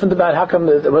what's different about, how come,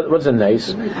 what's a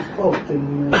nes?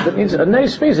 That means, a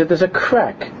nes means that there's a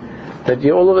crack. That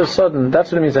you all of a sudden,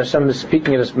 that's what it means Hashem is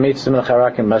speaking at us, Meitzim and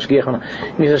Charakim, Mashgiach,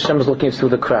 it means Hashem is looking through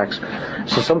the cracks.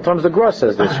 So sometimes the Gra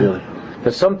says this really.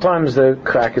 That sometimes the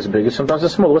crack is bigger, sometimes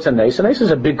it's smaller. What's a nes? A nes is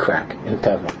a big crack in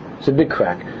Teva. It's a big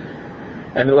crack.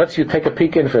 And it lets you take a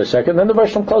peek in for a second, then the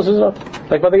Baruch closes it up.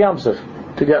 Like by the Yam Suf.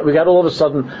 We got all of a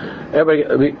sudden,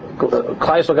 Klai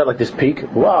Yisrael got like this peak.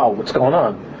 Wow, what's going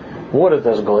on? Water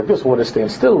doesn't go like this, water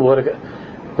stands still, what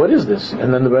is this?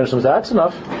 And then the Baruch says, that's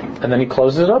enough. And then he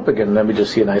closes it up again, and then we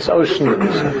just see a nice ocean, and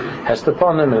there's Hest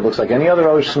upon him, and it looks like any other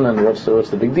ocean, and what's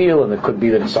the big deal? And it could be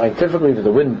that scientifically that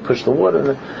the wind pushed the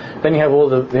water, and then you have all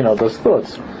the, those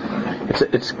thoughts.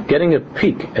 It's getting a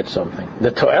peek at something.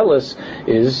 The To'elis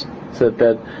is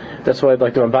that's why,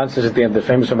 like the Ramban says at the end, the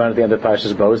famous Ramban at the end of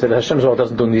Parshas Bo, is that Hashem's Zohar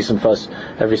doesn't do Nisim Fuss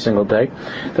every single day.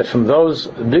 That from those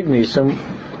big Nisim,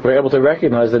 we're able to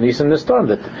recognize the Nisim Nistam.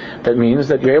 That means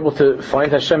that you're able to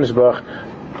find Hashem's Baruch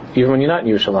even when you're not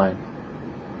in Yerushalayim.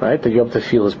 Right? That you're able to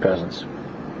feel His presence.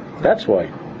 That's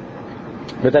why.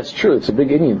 But that's true, it's a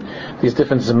big Indian. These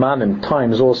different Zamanim,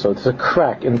 times also. There's a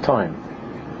crack in time.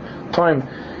 Time,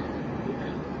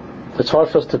 it's hard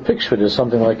for us to picture it as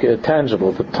something like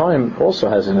tangible, but time also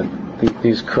has in it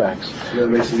these cracks. That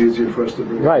makes it easier for us to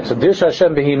bring. Right. So Dirsh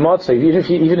Hashem behi matzai.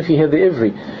 Even if you hear the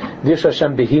Ivri, Dirsh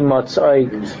Hashem behi matzai,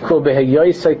 kol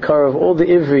behayaisai karav. All the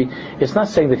Ivri. It's not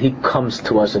saying that He comes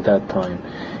to us at that time.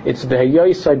 It's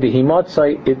behayaisai behi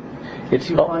matzai. It's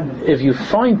if you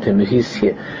find Him, if He's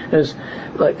here. There's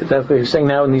like that we're saying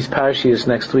now in these parashiyos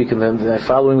next week, and then the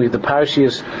following week the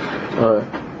parashiyos.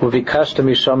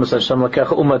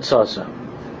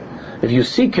 If you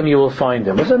seek Him, you will find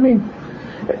Him. What does that mean?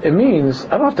 It means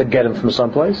I don't have to get Him from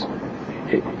someplace.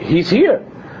 He's here.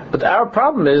 But our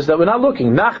problem is that we're not looking.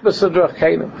 You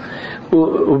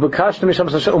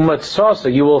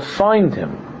will find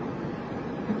Him.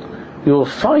 You will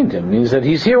find Him means that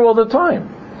He's here all the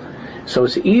time. So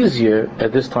it's easier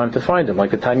at this time to find Him. Like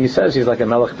the Tanya says, He's like a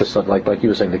melech besod, like you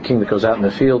were saying, the king that goes out in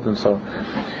the field, and so.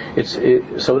 So it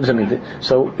doesn't mean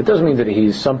that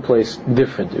He's someplace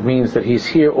different. It means that He's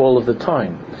here all of the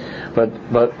time. But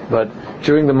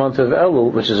during the month of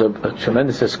Elul, which is a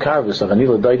tremendous eskarvus of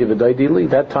Anila Daidi V'Daidi Li,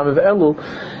 that time of Elul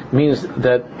means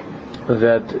that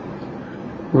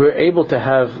we're able to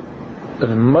have a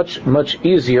much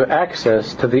easier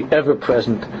access to the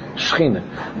ever-present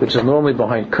Shekhinah, which is normally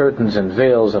behind curtains and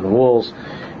veils and walls.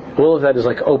 All of that is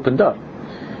like opened up.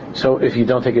 So if you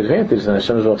don't take advantage, then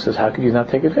Hashem Zohar says, how can you not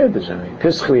take advantage of me? In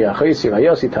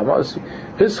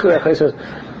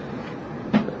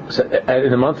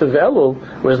the month of Elul,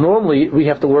 whereas normally we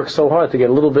have to work so hard to get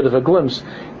a little bit of a glimpse,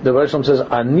 the Baruch says,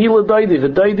 Ani l'daidi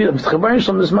v'daidi, the Baruch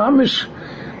is mamish,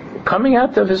 coming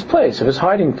out of His place, of His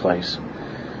hiding place.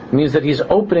 It means that He's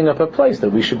opening up a place that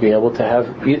we should be able to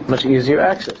have much easier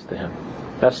access to Him.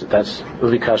 That's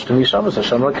Uvikashtem Yishamas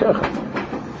Hashem Lakecha.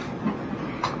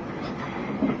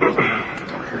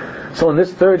 So in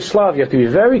this third shlav, you have to be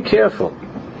very careful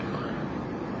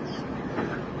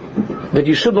that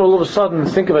you shouldn't all of a sudden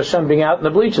think of Hashem being out in the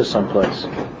bleachers someplace,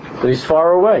 that He's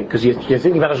far away, because you're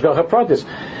thinking about Hashgacha Pratis.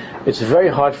 It's very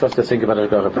hard for us to think about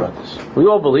Hashgacha Pratis. We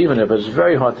all believe in it, but it's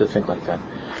very hard to think like that.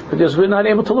 Because we're not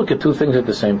able to look at two things at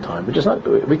the same time.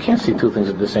 We can't see two things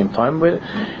at the same time.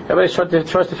 Everybody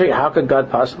tries to figure, how could God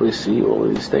possibly see all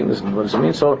of these things, and what does it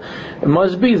mean? So it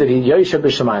must be that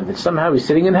that somehow he's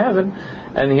sitting in heaven,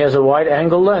 and he has a wide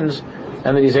angle lens,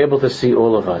 and that he's able to see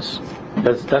all of us.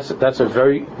 That's a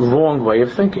very wrong way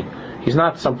of thinking. He's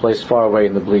not someplace far away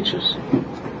in the bleachers.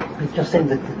 He's just saying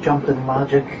that the jump in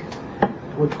logic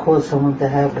would cause someone to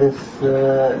have this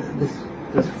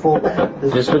fallback.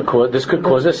 This could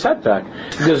cause a setback,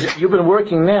 because you've been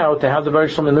working now to have the Baruch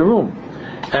Shalom in the room,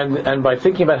 and by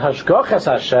thinking about Hashgachas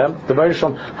Hashem, the Baruch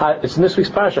Shalom, it's in this week's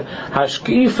parasha,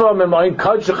 Hashkifa Mimayin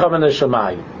Kadshacham in the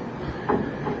Shemayim.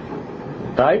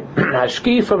 Right?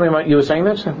 Hashkifa, you were saying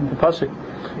that? The pasuk.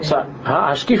 So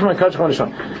Hashkifa Mimayin Kadshacham in the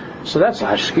Shemayim. So that's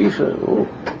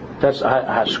Hashkifa. That's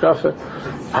Hashkafa.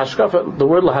 Hashkafa. The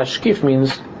word Lahashkif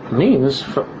means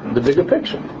the bigger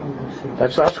picture.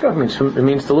 That's what Hashkafa means. It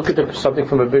means to look at something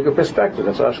from a bigger perspective.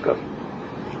 That's what Hashkafa.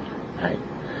 Right?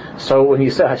 So when you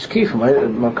say Hashkif,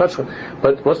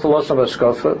 but what's the lashon of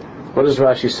Hashkafa? What does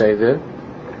Rashi say there?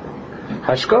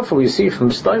 Hashkafa, we see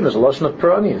from Stein, is a lashon of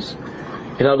Peranius.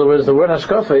 In other words, the word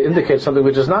Hashkafa indicates something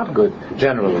which is not good,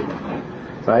 generally.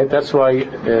 Right? That's why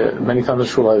many times in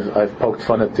shul I've poked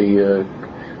fun at the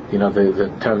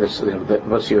term that's,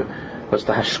 what's the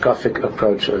hashkafic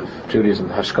approach of Judaism?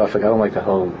 The hashkafic, I don't like that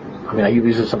whole. I mean, I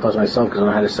use it sometimes myself because I don't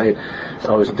know how to say it. It's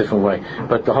always a different way.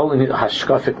 But the whole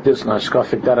hashkafic this and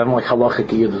hashkafic that, I don't like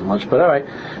halachic either as much. But all right,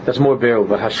 that's more bearable.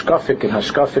 But hashkafic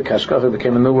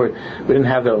became a new word. We didn't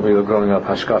have that when we were growing up.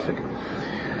 Hashkafic.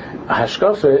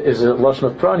 Hashkafa is a lashon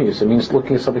of pranius. It means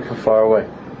looking at something from far away.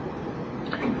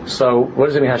 So, what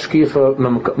does it mean? Hashkifa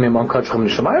mimon kadshacham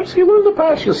nishamayim. So you learn the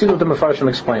parsha. You'll see what the Mefarshim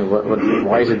explain.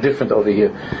 Why is it different over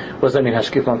here? What does that mean?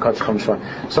 Hashkifa mimon kadshacham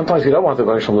nishamayim. Sometimes we don't want the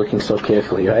Baruch Shalom looking so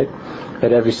carefully, right?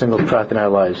 At every single prat in our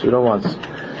lives. We don't want.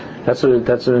 That's what it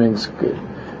means.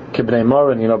 Kibnei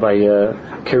Moran, by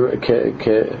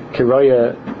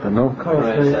Kiraya, no?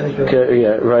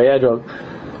 Rayedro.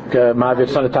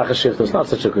 It's not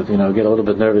such a good, get a little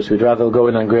bit nervous. We'd rather go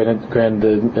in on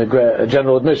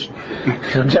general admission.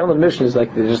 General admission is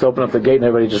like they just open up the gate and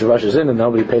everybody just rushes in and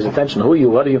nobody pays attention. Who are you?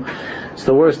 What are you? It's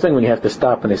the worst thing when you have to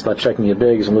stop and they start checking your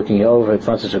bags and looking you over. It's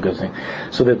not such a good thing.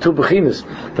 So there are two bechinas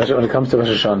when it comes to Rosh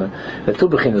Hashanah. There are two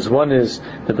bechinas. One is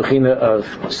the bechina of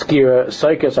skira,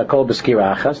 saikes akol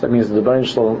b'skira achas. That means that the Baruch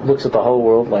Shalom looks at the whole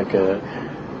world like a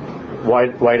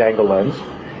wide angle lens.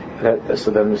 So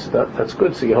then that's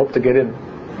good. So you hope to get in,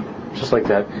 just like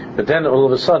that. But then all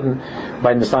of a sudden,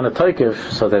 by Nisan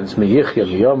HaToikev, so then it's Miyichya,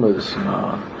 Miyomuz.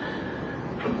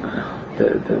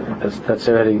 That's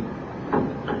already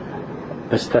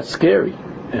that's scary,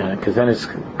 because then it's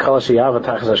Kol Sheyava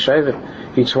Tachas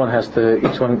HaShevet. Each one the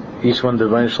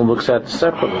Rebbeinu Shalom looks at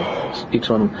separately. Each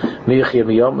one Miyichya,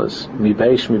 Miyomuz,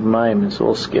 Mibeish, Mibmayim. It's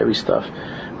all scary stuff,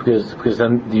 because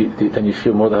then you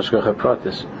feel more the Hashgacha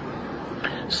Pratis.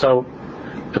 So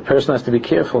the person has to be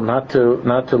careful not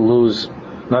to lose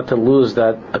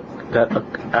that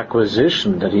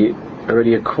acquisition that he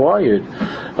already acquired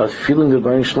of feeling the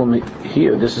Baruch Shalom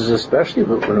here. This is especially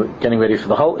when we're getting ready for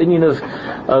the whole inyan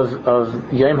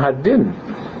of Yom Hadin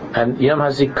and Yom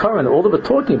HaZikaron. All that we're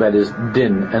talking about is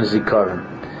din and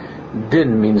zikaron.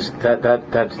 Din means that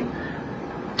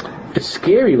it's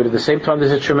scary, but at the same time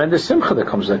there's a tremendous simcha that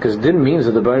comes there, because din means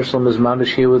that the Baruch Shalom is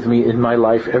mamish here with me in my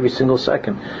life every single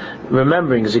second.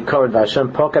 Remembering zikaron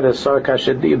v'Hashem pokat esar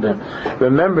kashed dibim.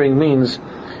 Remembering means,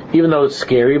 even though it's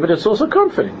scary, but it's also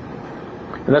comforting.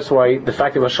 And that's why the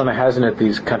fact that Rosh Hashanah has in it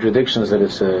these contradictions, that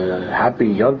it's a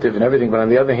happy yontiv and everything, but on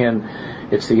the other hand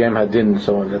it's the Yom Hadin,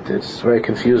 so that it's very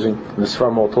confusing. And the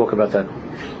Sfarim will talk about that.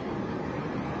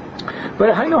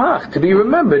 But to be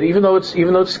remembered, even though it's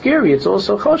scary, it's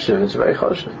also choshev. It's very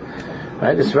choshev,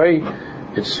 right?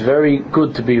 It's very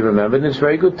good to be remembered, and it's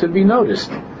very good to be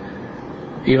noticed.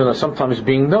 Even though sometimes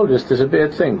being noticed is a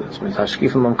bad thing. That means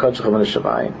hashkifim am kadshacham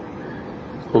v'neshavayim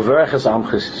uverachas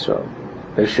amchis Yisrael.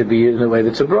 There should be in a way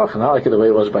that's a bracha, not like the way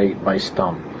it was by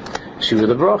Stam. She was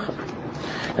the bracha,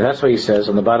 and that's why he says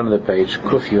on the bottom of the page,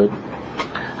 Kuf Yud,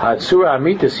 Ha'atzura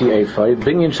amitis hi eifai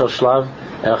binyan shel shlav.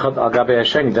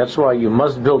 That's why you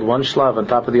must build one shlav on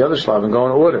top of the other shlav and go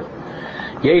in order.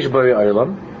 Yesh bari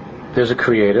olam, there's a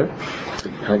creator.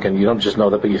 And again, you don't just know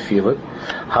that, but you feel it.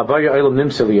 Habari olam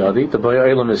nimsel yadi, the bari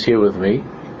olam is here with me.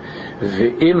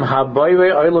 V'im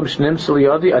habari olam shnimsel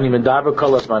yadi, ani medaber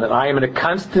kol hazman, and I am in a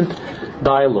constant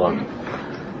dialogue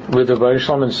with the Baruch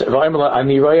Shalom.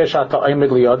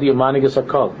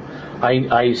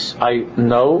 I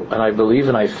know and I believe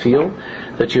and I feel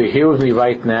that you're here with me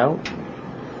right now.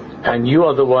 And you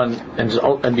are the one,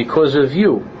 and because of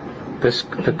you,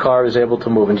 the car is able to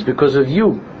move. And it's because of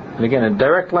you And again, in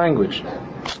direct language.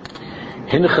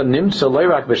 Hincha nimtza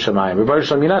leirak b'shamayim. Rebbe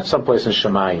Shalom, you're not someplace in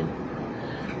Shamayim.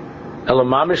 Ela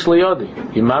mamish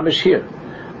liyodi. You're mamish here.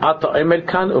 Ata omed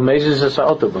kan umezes es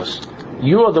autobus.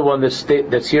 You are the one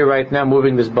that's here right now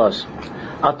moving this bus.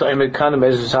 Ata omed kan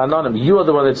umezes es ha'anonim. You are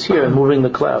the one that's here and moving the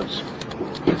clouds.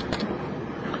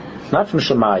 Not from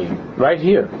Shamayim. Right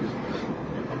here.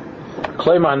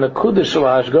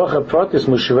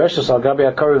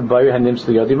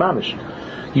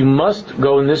 You must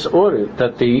go in this order,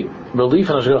 that the belief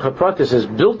in Hashgacha Pratis is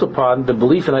built upon the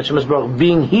belief in Hashem Yisbarach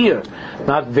being here,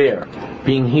 not there,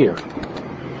 being here.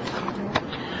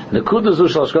 This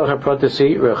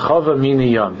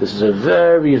is a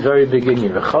very, very big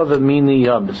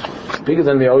inyan. It's bigger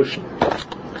than the ocean.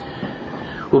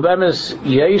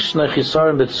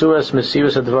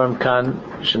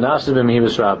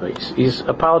 He's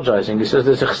apologizing. He says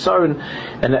there's a chesaron,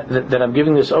 and that I'm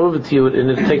giving this over to you, and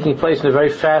it's taking place in a very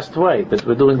fast way. That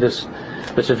we're doing this.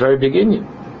 It's a very big inyan.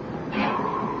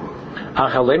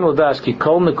 But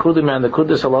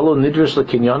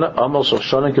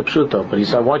he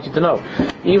said, I want you to know,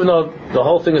 even though the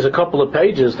whole thing is a couple of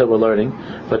pages that we're learning,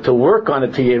 but to work on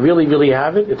it till you really, really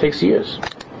have it, it takes years.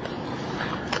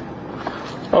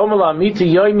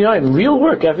 Real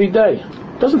work every day.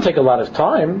 Doesn't take a lot of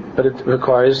time, but it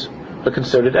requires a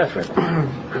concerted effort. And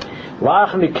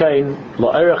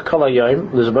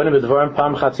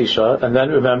then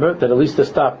remember that at least to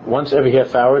stop once every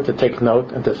half hour to take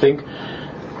note and to think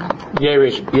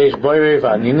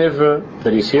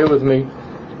that he's here with me,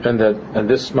 and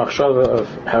this machshava of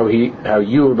how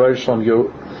you Rebbe Shalom,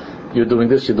 you're doing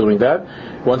this, you're doing that,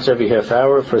 once every half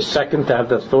hour for a second to have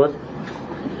that thought.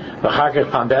 Then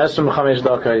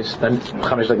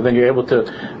you're able to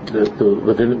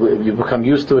you become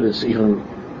used to it. It's even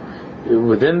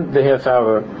within the half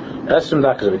hour,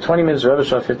 every 20 minutes, or every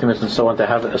 50 minutes, and so on. To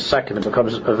have a second, it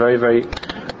becomes a very, very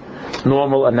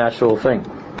normal and natural thing.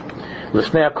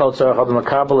 But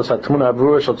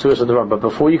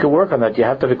before you can work on that, you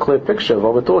have to have a clear picture of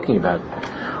what we're talking about.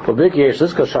 The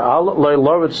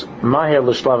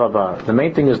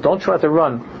main thing is, don't try to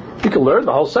run. You can learn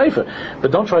the whole sefer,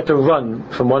 but don't try to run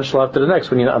from one shlav to the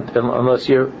next unless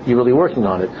you're really working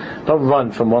on it. Don't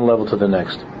run from one level to the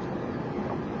next.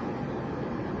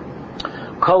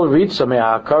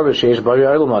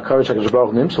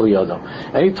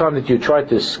 Anytime that you try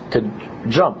to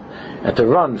jump and to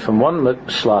run from one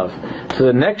shlav to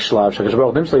the next shlav, to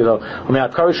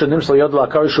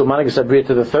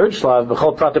the third shlav,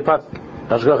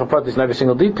 Hashgacha Pratis in every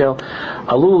single detail,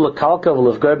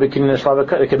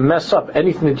 it can mess up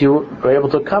anything that you were able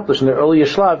to accomplish in the earlier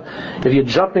shlav. If you're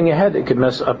jumping ahead, it can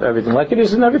mess up everything, like it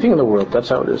is in everything in the world. That's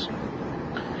how it is.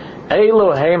 These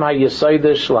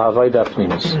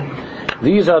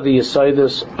are the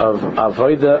Yesaidas of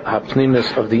Avodah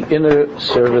HaPnimis, of the inner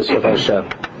service of Hashem.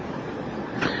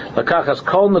 Lakachas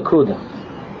kol nakuda,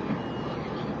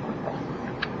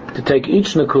 to take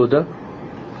each nakuda,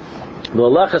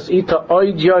 v'lachas ita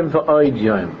oid yom v'oid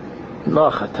yom,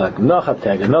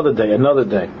 nachatag, another day.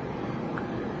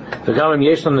 The Gamim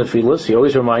Yeshlam Nefilas, he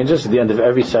always reminds us at the end of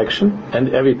every section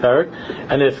and every parak,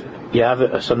 and if you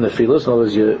have some Nefilas, in other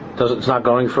words, it's not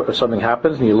going for, something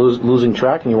happens and you're losing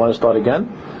track and you want to start again,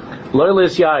 lo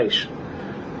lis yayish,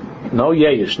 no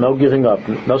yayish, no giving up,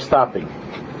 no stopping.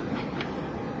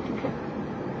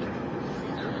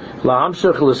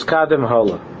 Lahamshach l'skadem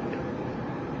hala.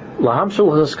 Lahamshach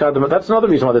l'skadem. That's another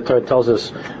reason why the Torah tells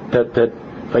us that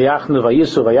vayachnu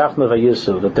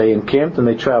vayisu, that they encamped and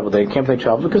they traveled. They encamped and they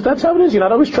traveled, because that's how it is. You're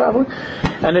not always traveling.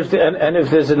 And if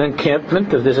there's an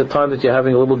encampment, if there's a time that you're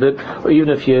having a little bit, or even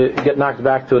if you get knocked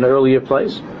back to an earlier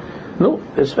place, no,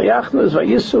 it's vayachnu, it's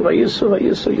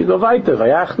vayisu. You go weiter,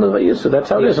 vayachnu vayisu. That's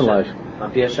how it is in life.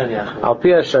 Al pi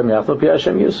Hashem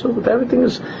yisu. But everything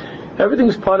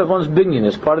is part of one's binyan.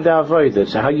 It's part of the avodah.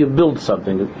 It's how you build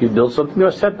something. If you build something, there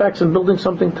are setbacks in building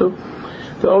something too.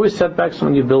 There are always setbacks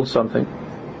when you build something.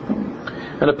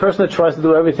 And a person that tries to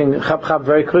do everything chap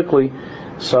very quickly.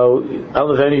 So I don't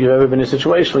know if any of you have ever been in a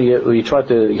situation where you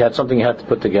had something you had to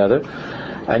put together,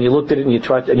 and you looked at it and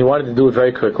you wanted to do it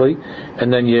very quickly,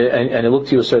 and then it looked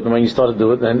to you a certain way, and you started to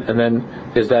do it, and then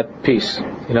there's that piece.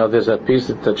 There's that piece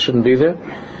that shouldn't be there,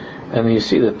 and then you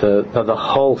see that the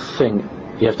whole thing.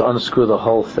 You have to unscrew the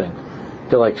whole thing.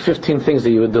 There are like 15 things that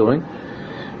you were doing,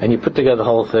 and you put together the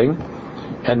whole thing,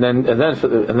 and then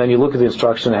you look at the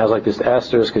instruction. It has like this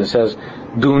asterisk, and it says,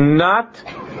 "Do not,"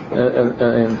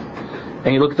 and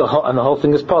you look at the whole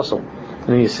thing is puzzle, and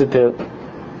then you sit there,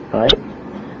 right?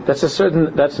 That's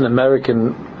an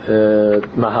American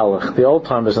mahalach. The old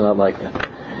timers are not like that.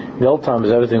 the old times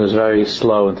everything was very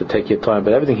slow and to take your time,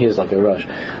 but everything here is like a rush.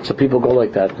 So people go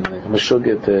like that, and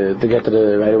to get to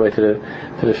the right away to the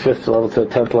 5th level, to the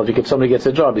 10th level. Somebody gets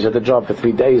a job. He's at the job for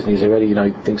 3 days, and he's already, he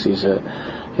thinks he's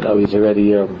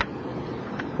already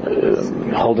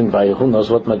holding by who knows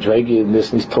what madregi and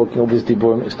this, and he's talking all these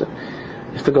diburim. You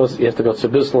have to go to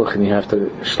Bisluch, and you have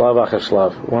to shlav achar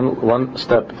shlav, one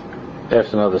step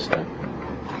after another step.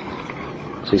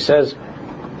 So he says,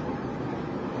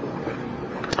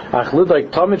 not to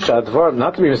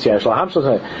be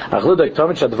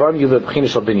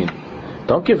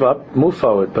don't give up, move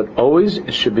forward, but always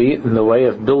it should be in the way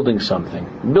of building something.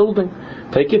 Building.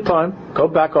 Take your time, go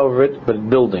back over it, but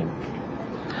building.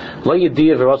 Not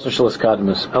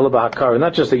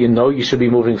just that you should be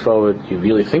moving forward, you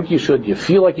really think you should, you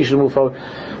feel like you should move forward,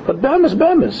 but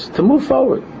be'emes, to move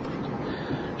forward.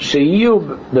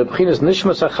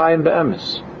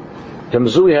 But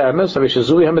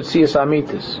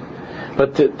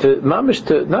to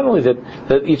not only that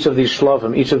each of these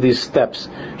shlavim, each of these steps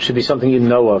should be something you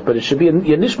know of, but it should be your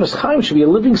nishmas chaim, should be a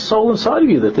living soul inside of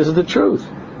you, that this is the truth.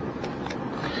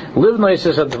 Live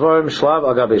noises at dvarim shlav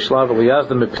agabe shlav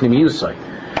liyazdem epnimiyusai,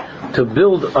 to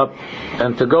build up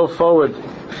and to go forward,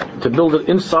 to build it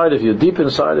inside of you, deep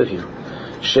inside of you.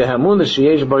 Shehamuna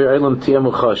sheyesh bar yo'elam tiyeh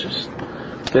muchashes,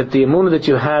 that the emunah that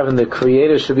you have in the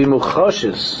Creator should be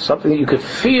muchashes, something that you could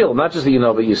feel, not just that you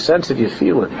know, but you sense it, you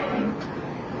feel it.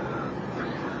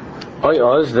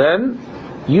 Then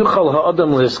yuchal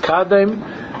ha'adam liskadem,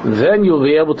 then you'll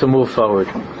be able to move forward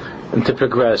and to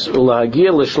progress.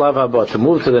 Ulahagir l'shlav haba, to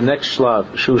move to the next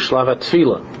shlav, shu shlav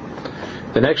hatfila.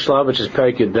 The next shlav, which is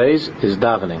Perek Yud Beis, is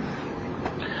davening.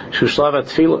 Shu shlav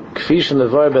hatfila, kfi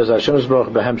shenevar bez Hashem yisborach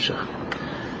behemshech.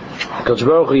 Kodesh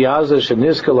Baruch Hu Yazeh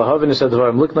Shenizka Lahavin is at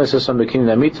Dvarim Liknais Esam Bekin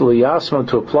Namit L'Yasmam,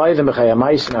 to apply them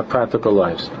B'Chayamayis in our practical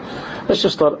lives. Let's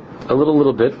just start a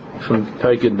little bit from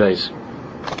Perek Yud Beis.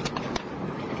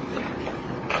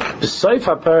 B'Seif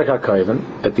HaPerek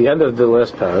HaKayvan, at the end of the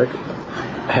last Perek,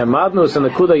 Hemadnus and the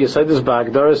Kuda Yisaytis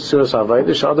Ba'Agdaris Suras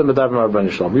Havaydish Adam Medavim Rabban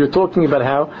Shalom. We were talking about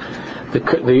how the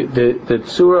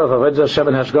surah of Avodas Hashem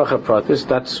and Hashgacha Pratis,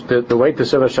 that's the way to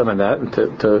serve Hashem in that, and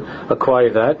to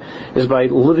acquire that, is by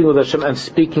living with Hashem and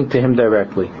speaking to Him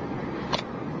directly. You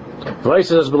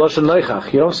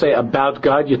don't say about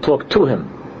God, you talk to Him.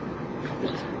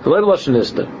 The Leil Lashon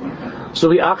is the so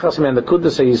we achas man the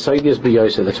Kudas Yisaydis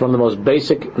B'Yoseh. That's one of the most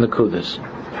basic Nakudas.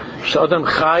 Sh'adam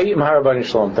Chai Im HaRabban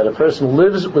Shalom, that a person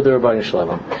lives with the Rabban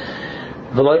Shalom.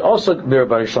 Also,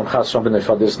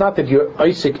 it's not that you're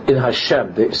Isaac in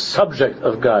Hashem, the subject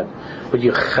of God, but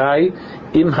you're Chai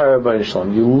Im HaRabban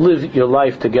Shalom. You live your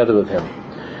life together with Him.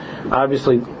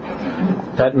 Obviously,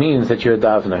 that means that you're a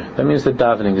davener. That means that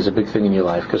davening is a big thing in your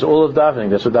life, because all of davening,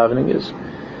 that's what davening is.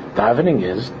 Davening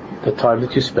is the time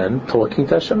that you spend talking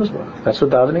to Hashem as well. That's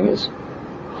what davening is.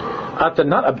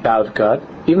 Not about God,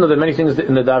 even though there are many things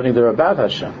in the davening that are about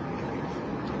Hashem.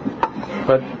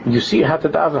 But you see how to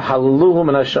daven, Hallelujah and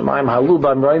Hashemayim, Hallelujah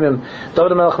B'Amrayim.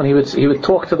 David HaMelech, when he would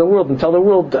talk to the world and tell the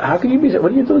world, how can you be?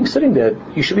 What are you doing sitting there?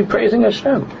 You should be praising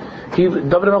Hashem. David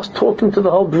HaMelech's talking to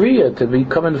the whole Bria to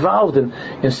become involved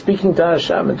in speaking to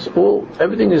Hashem. It's all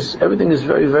everything is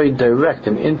very, very direct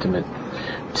and intimate.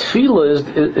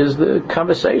 Tefillah is the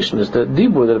conversation, is the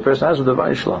dibur that a person has with the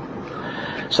Divine Shalom.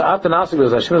 So after Nasik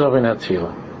was Hashem is offering that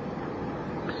tefillah.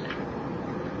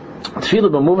 Tefillah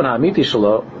b'muvan ha'amiti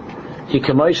shelo.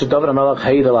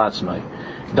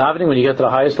 Davening, when you get to the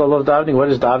highest level of davening, what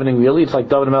is davening really? It's like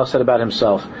David HaMelech said about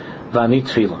himself, V'ani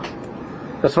tefillah.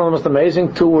 That's one of the most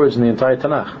amazing 2 words in the entire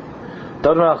Tanakh.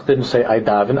 David HaMelech didn't say, I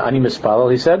daven, ani mispalel.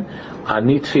 He said,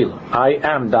 Ani tefillah. I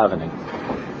am davening.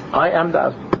 I am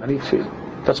davening. Ani tefillah.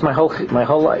 That's my whole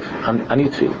life. Ani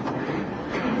tefillah.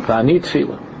 V'ani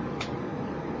tefillah.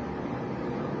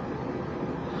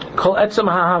 Kol etzem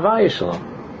ha'havaya shalom.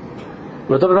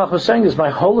 What David HaMelech was saying is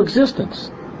my whole existence.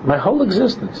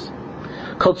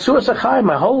 Called Tzur Sachai,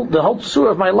 the whole tzur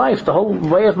of my life, the whole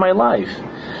way of my life.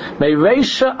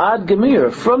 Me'reisha ad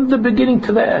gemir, from the beginning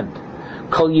to the end.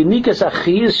 Kol yinikas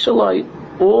achiyas shalai,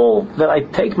 all that I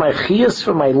take, my chiyas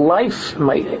from my life,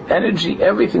 my energy,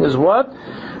 everything is what?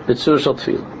 The tzur shal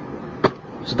tefillah.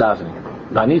 It's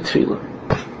davening. Bani tefillah.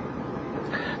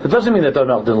 That doesn't mean that David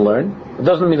HaMelech didn't learn. It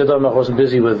doesn't mean that David HaMelech wasn't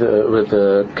busy with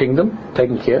the kingdom,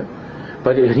 taking care.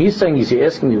 But he's saying, he's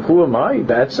asking you, who am I?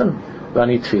 Ba'atzim,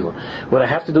 Bani tefillah. What I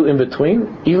have to do in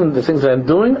between, even the things that I'm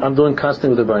doing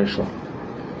constantly with the Bani Shalom.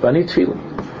 Bani tefillah.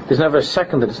 There's never a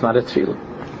second that it's not a tefillah.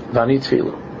 Bani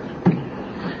tefillah.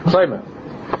 Claimant.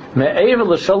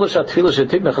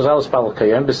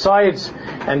 Besides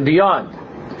and beyond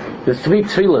the 3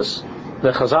 tefillahs,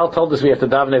 the Chazal told us we have to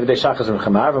daven every day Shachas and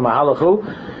Chamar, v'mahalach hu,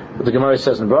 What the Gemara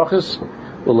says in Brachos,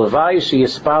 Ulavai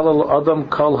sheyispalel adam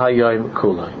kol hayom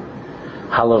kulai.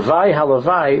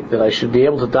 Halavai, that I should be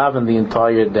able to daven the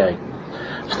entire day.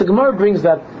 So the Gemara brings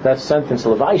that sentence,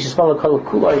 Halavai sheyispalel kol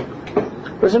kulai.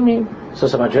 What does it mean? So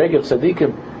some Madrega of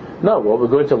Tzadikim. No, what we're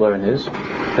going to learn is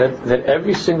that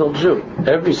every single Jew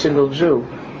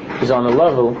is on a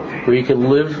level where you can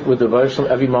live with the Baruch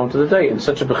every moment of the day in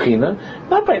such a bechina.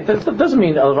 That doesn't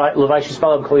mean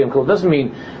doesn't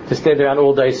mean to stay there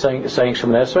all day saying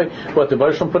Shemoneh Esrei. What the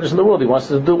Baruch put us in the world, He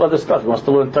wants us to do other stuff. He wants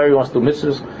to learn Torah. He wants to do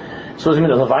mitzvahs. So does it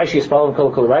mean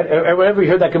right? Whenever you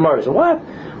hear that Gemara, so what?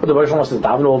 But the Baruch wants us to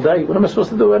daven all day. What am I supposed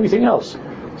to do? Anything else?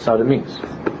 That's what it means.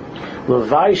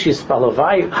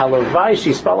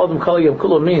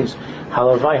 Halavai means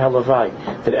halavai,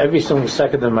 that every single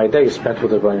second of my day is spent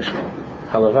with the Rebbeinu Shalom.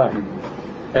 Halavai,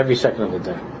 every second of the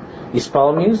day.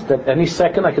 Yispal means that any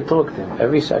second I could talk to Him,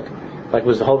 every second. Like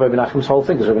was the whole Rabbi Nachman's whole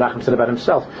thing, because Rabbi Nachman said about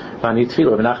himself, Ani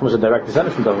Tefillah. Rabbi Nachman was a direct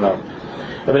descendant from David.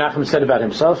 Rabbi Nachman said about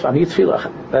himself, Ani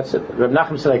Tefillah. That's it. Rabbi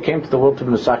Nachman said, I came to the world to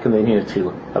be Mesak in the Inyan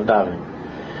Tefillah of davening.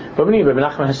 But Rabbi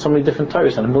Nachman has so many different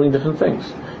Torahs and a million different things.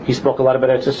 He spoke a lot about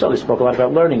Eretz Yisrael. He spoke a lot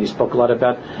about learning. He spoke a lot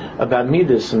about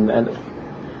Midas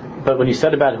but when he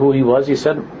said about who he was, he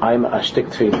said, I'm a shtik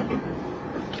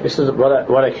tefillah. He says,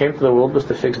 what I came to the world was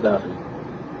to fix davening.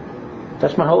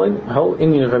 That's my whole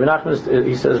Inyan of Rabbi Nachman.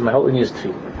 He says, my whole Inyan is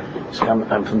tefillah. So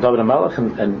I'm from David HaMelech,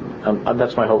 and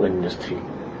that's my whole Inyan is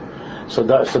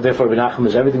tefillah. So therefore, Rabbi Nachman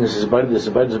is everything. This is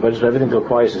everything that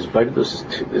requires is talking to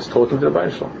the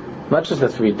Rebbeinu Shalom. Not just the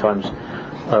 3 times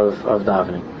of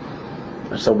davening.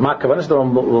 So Makavanas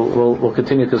we'll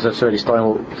continue because that's already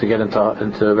starting to get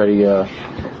into very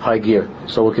high gear.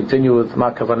 So we'll continue with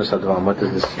Makavanas Advam. What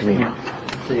does this mean?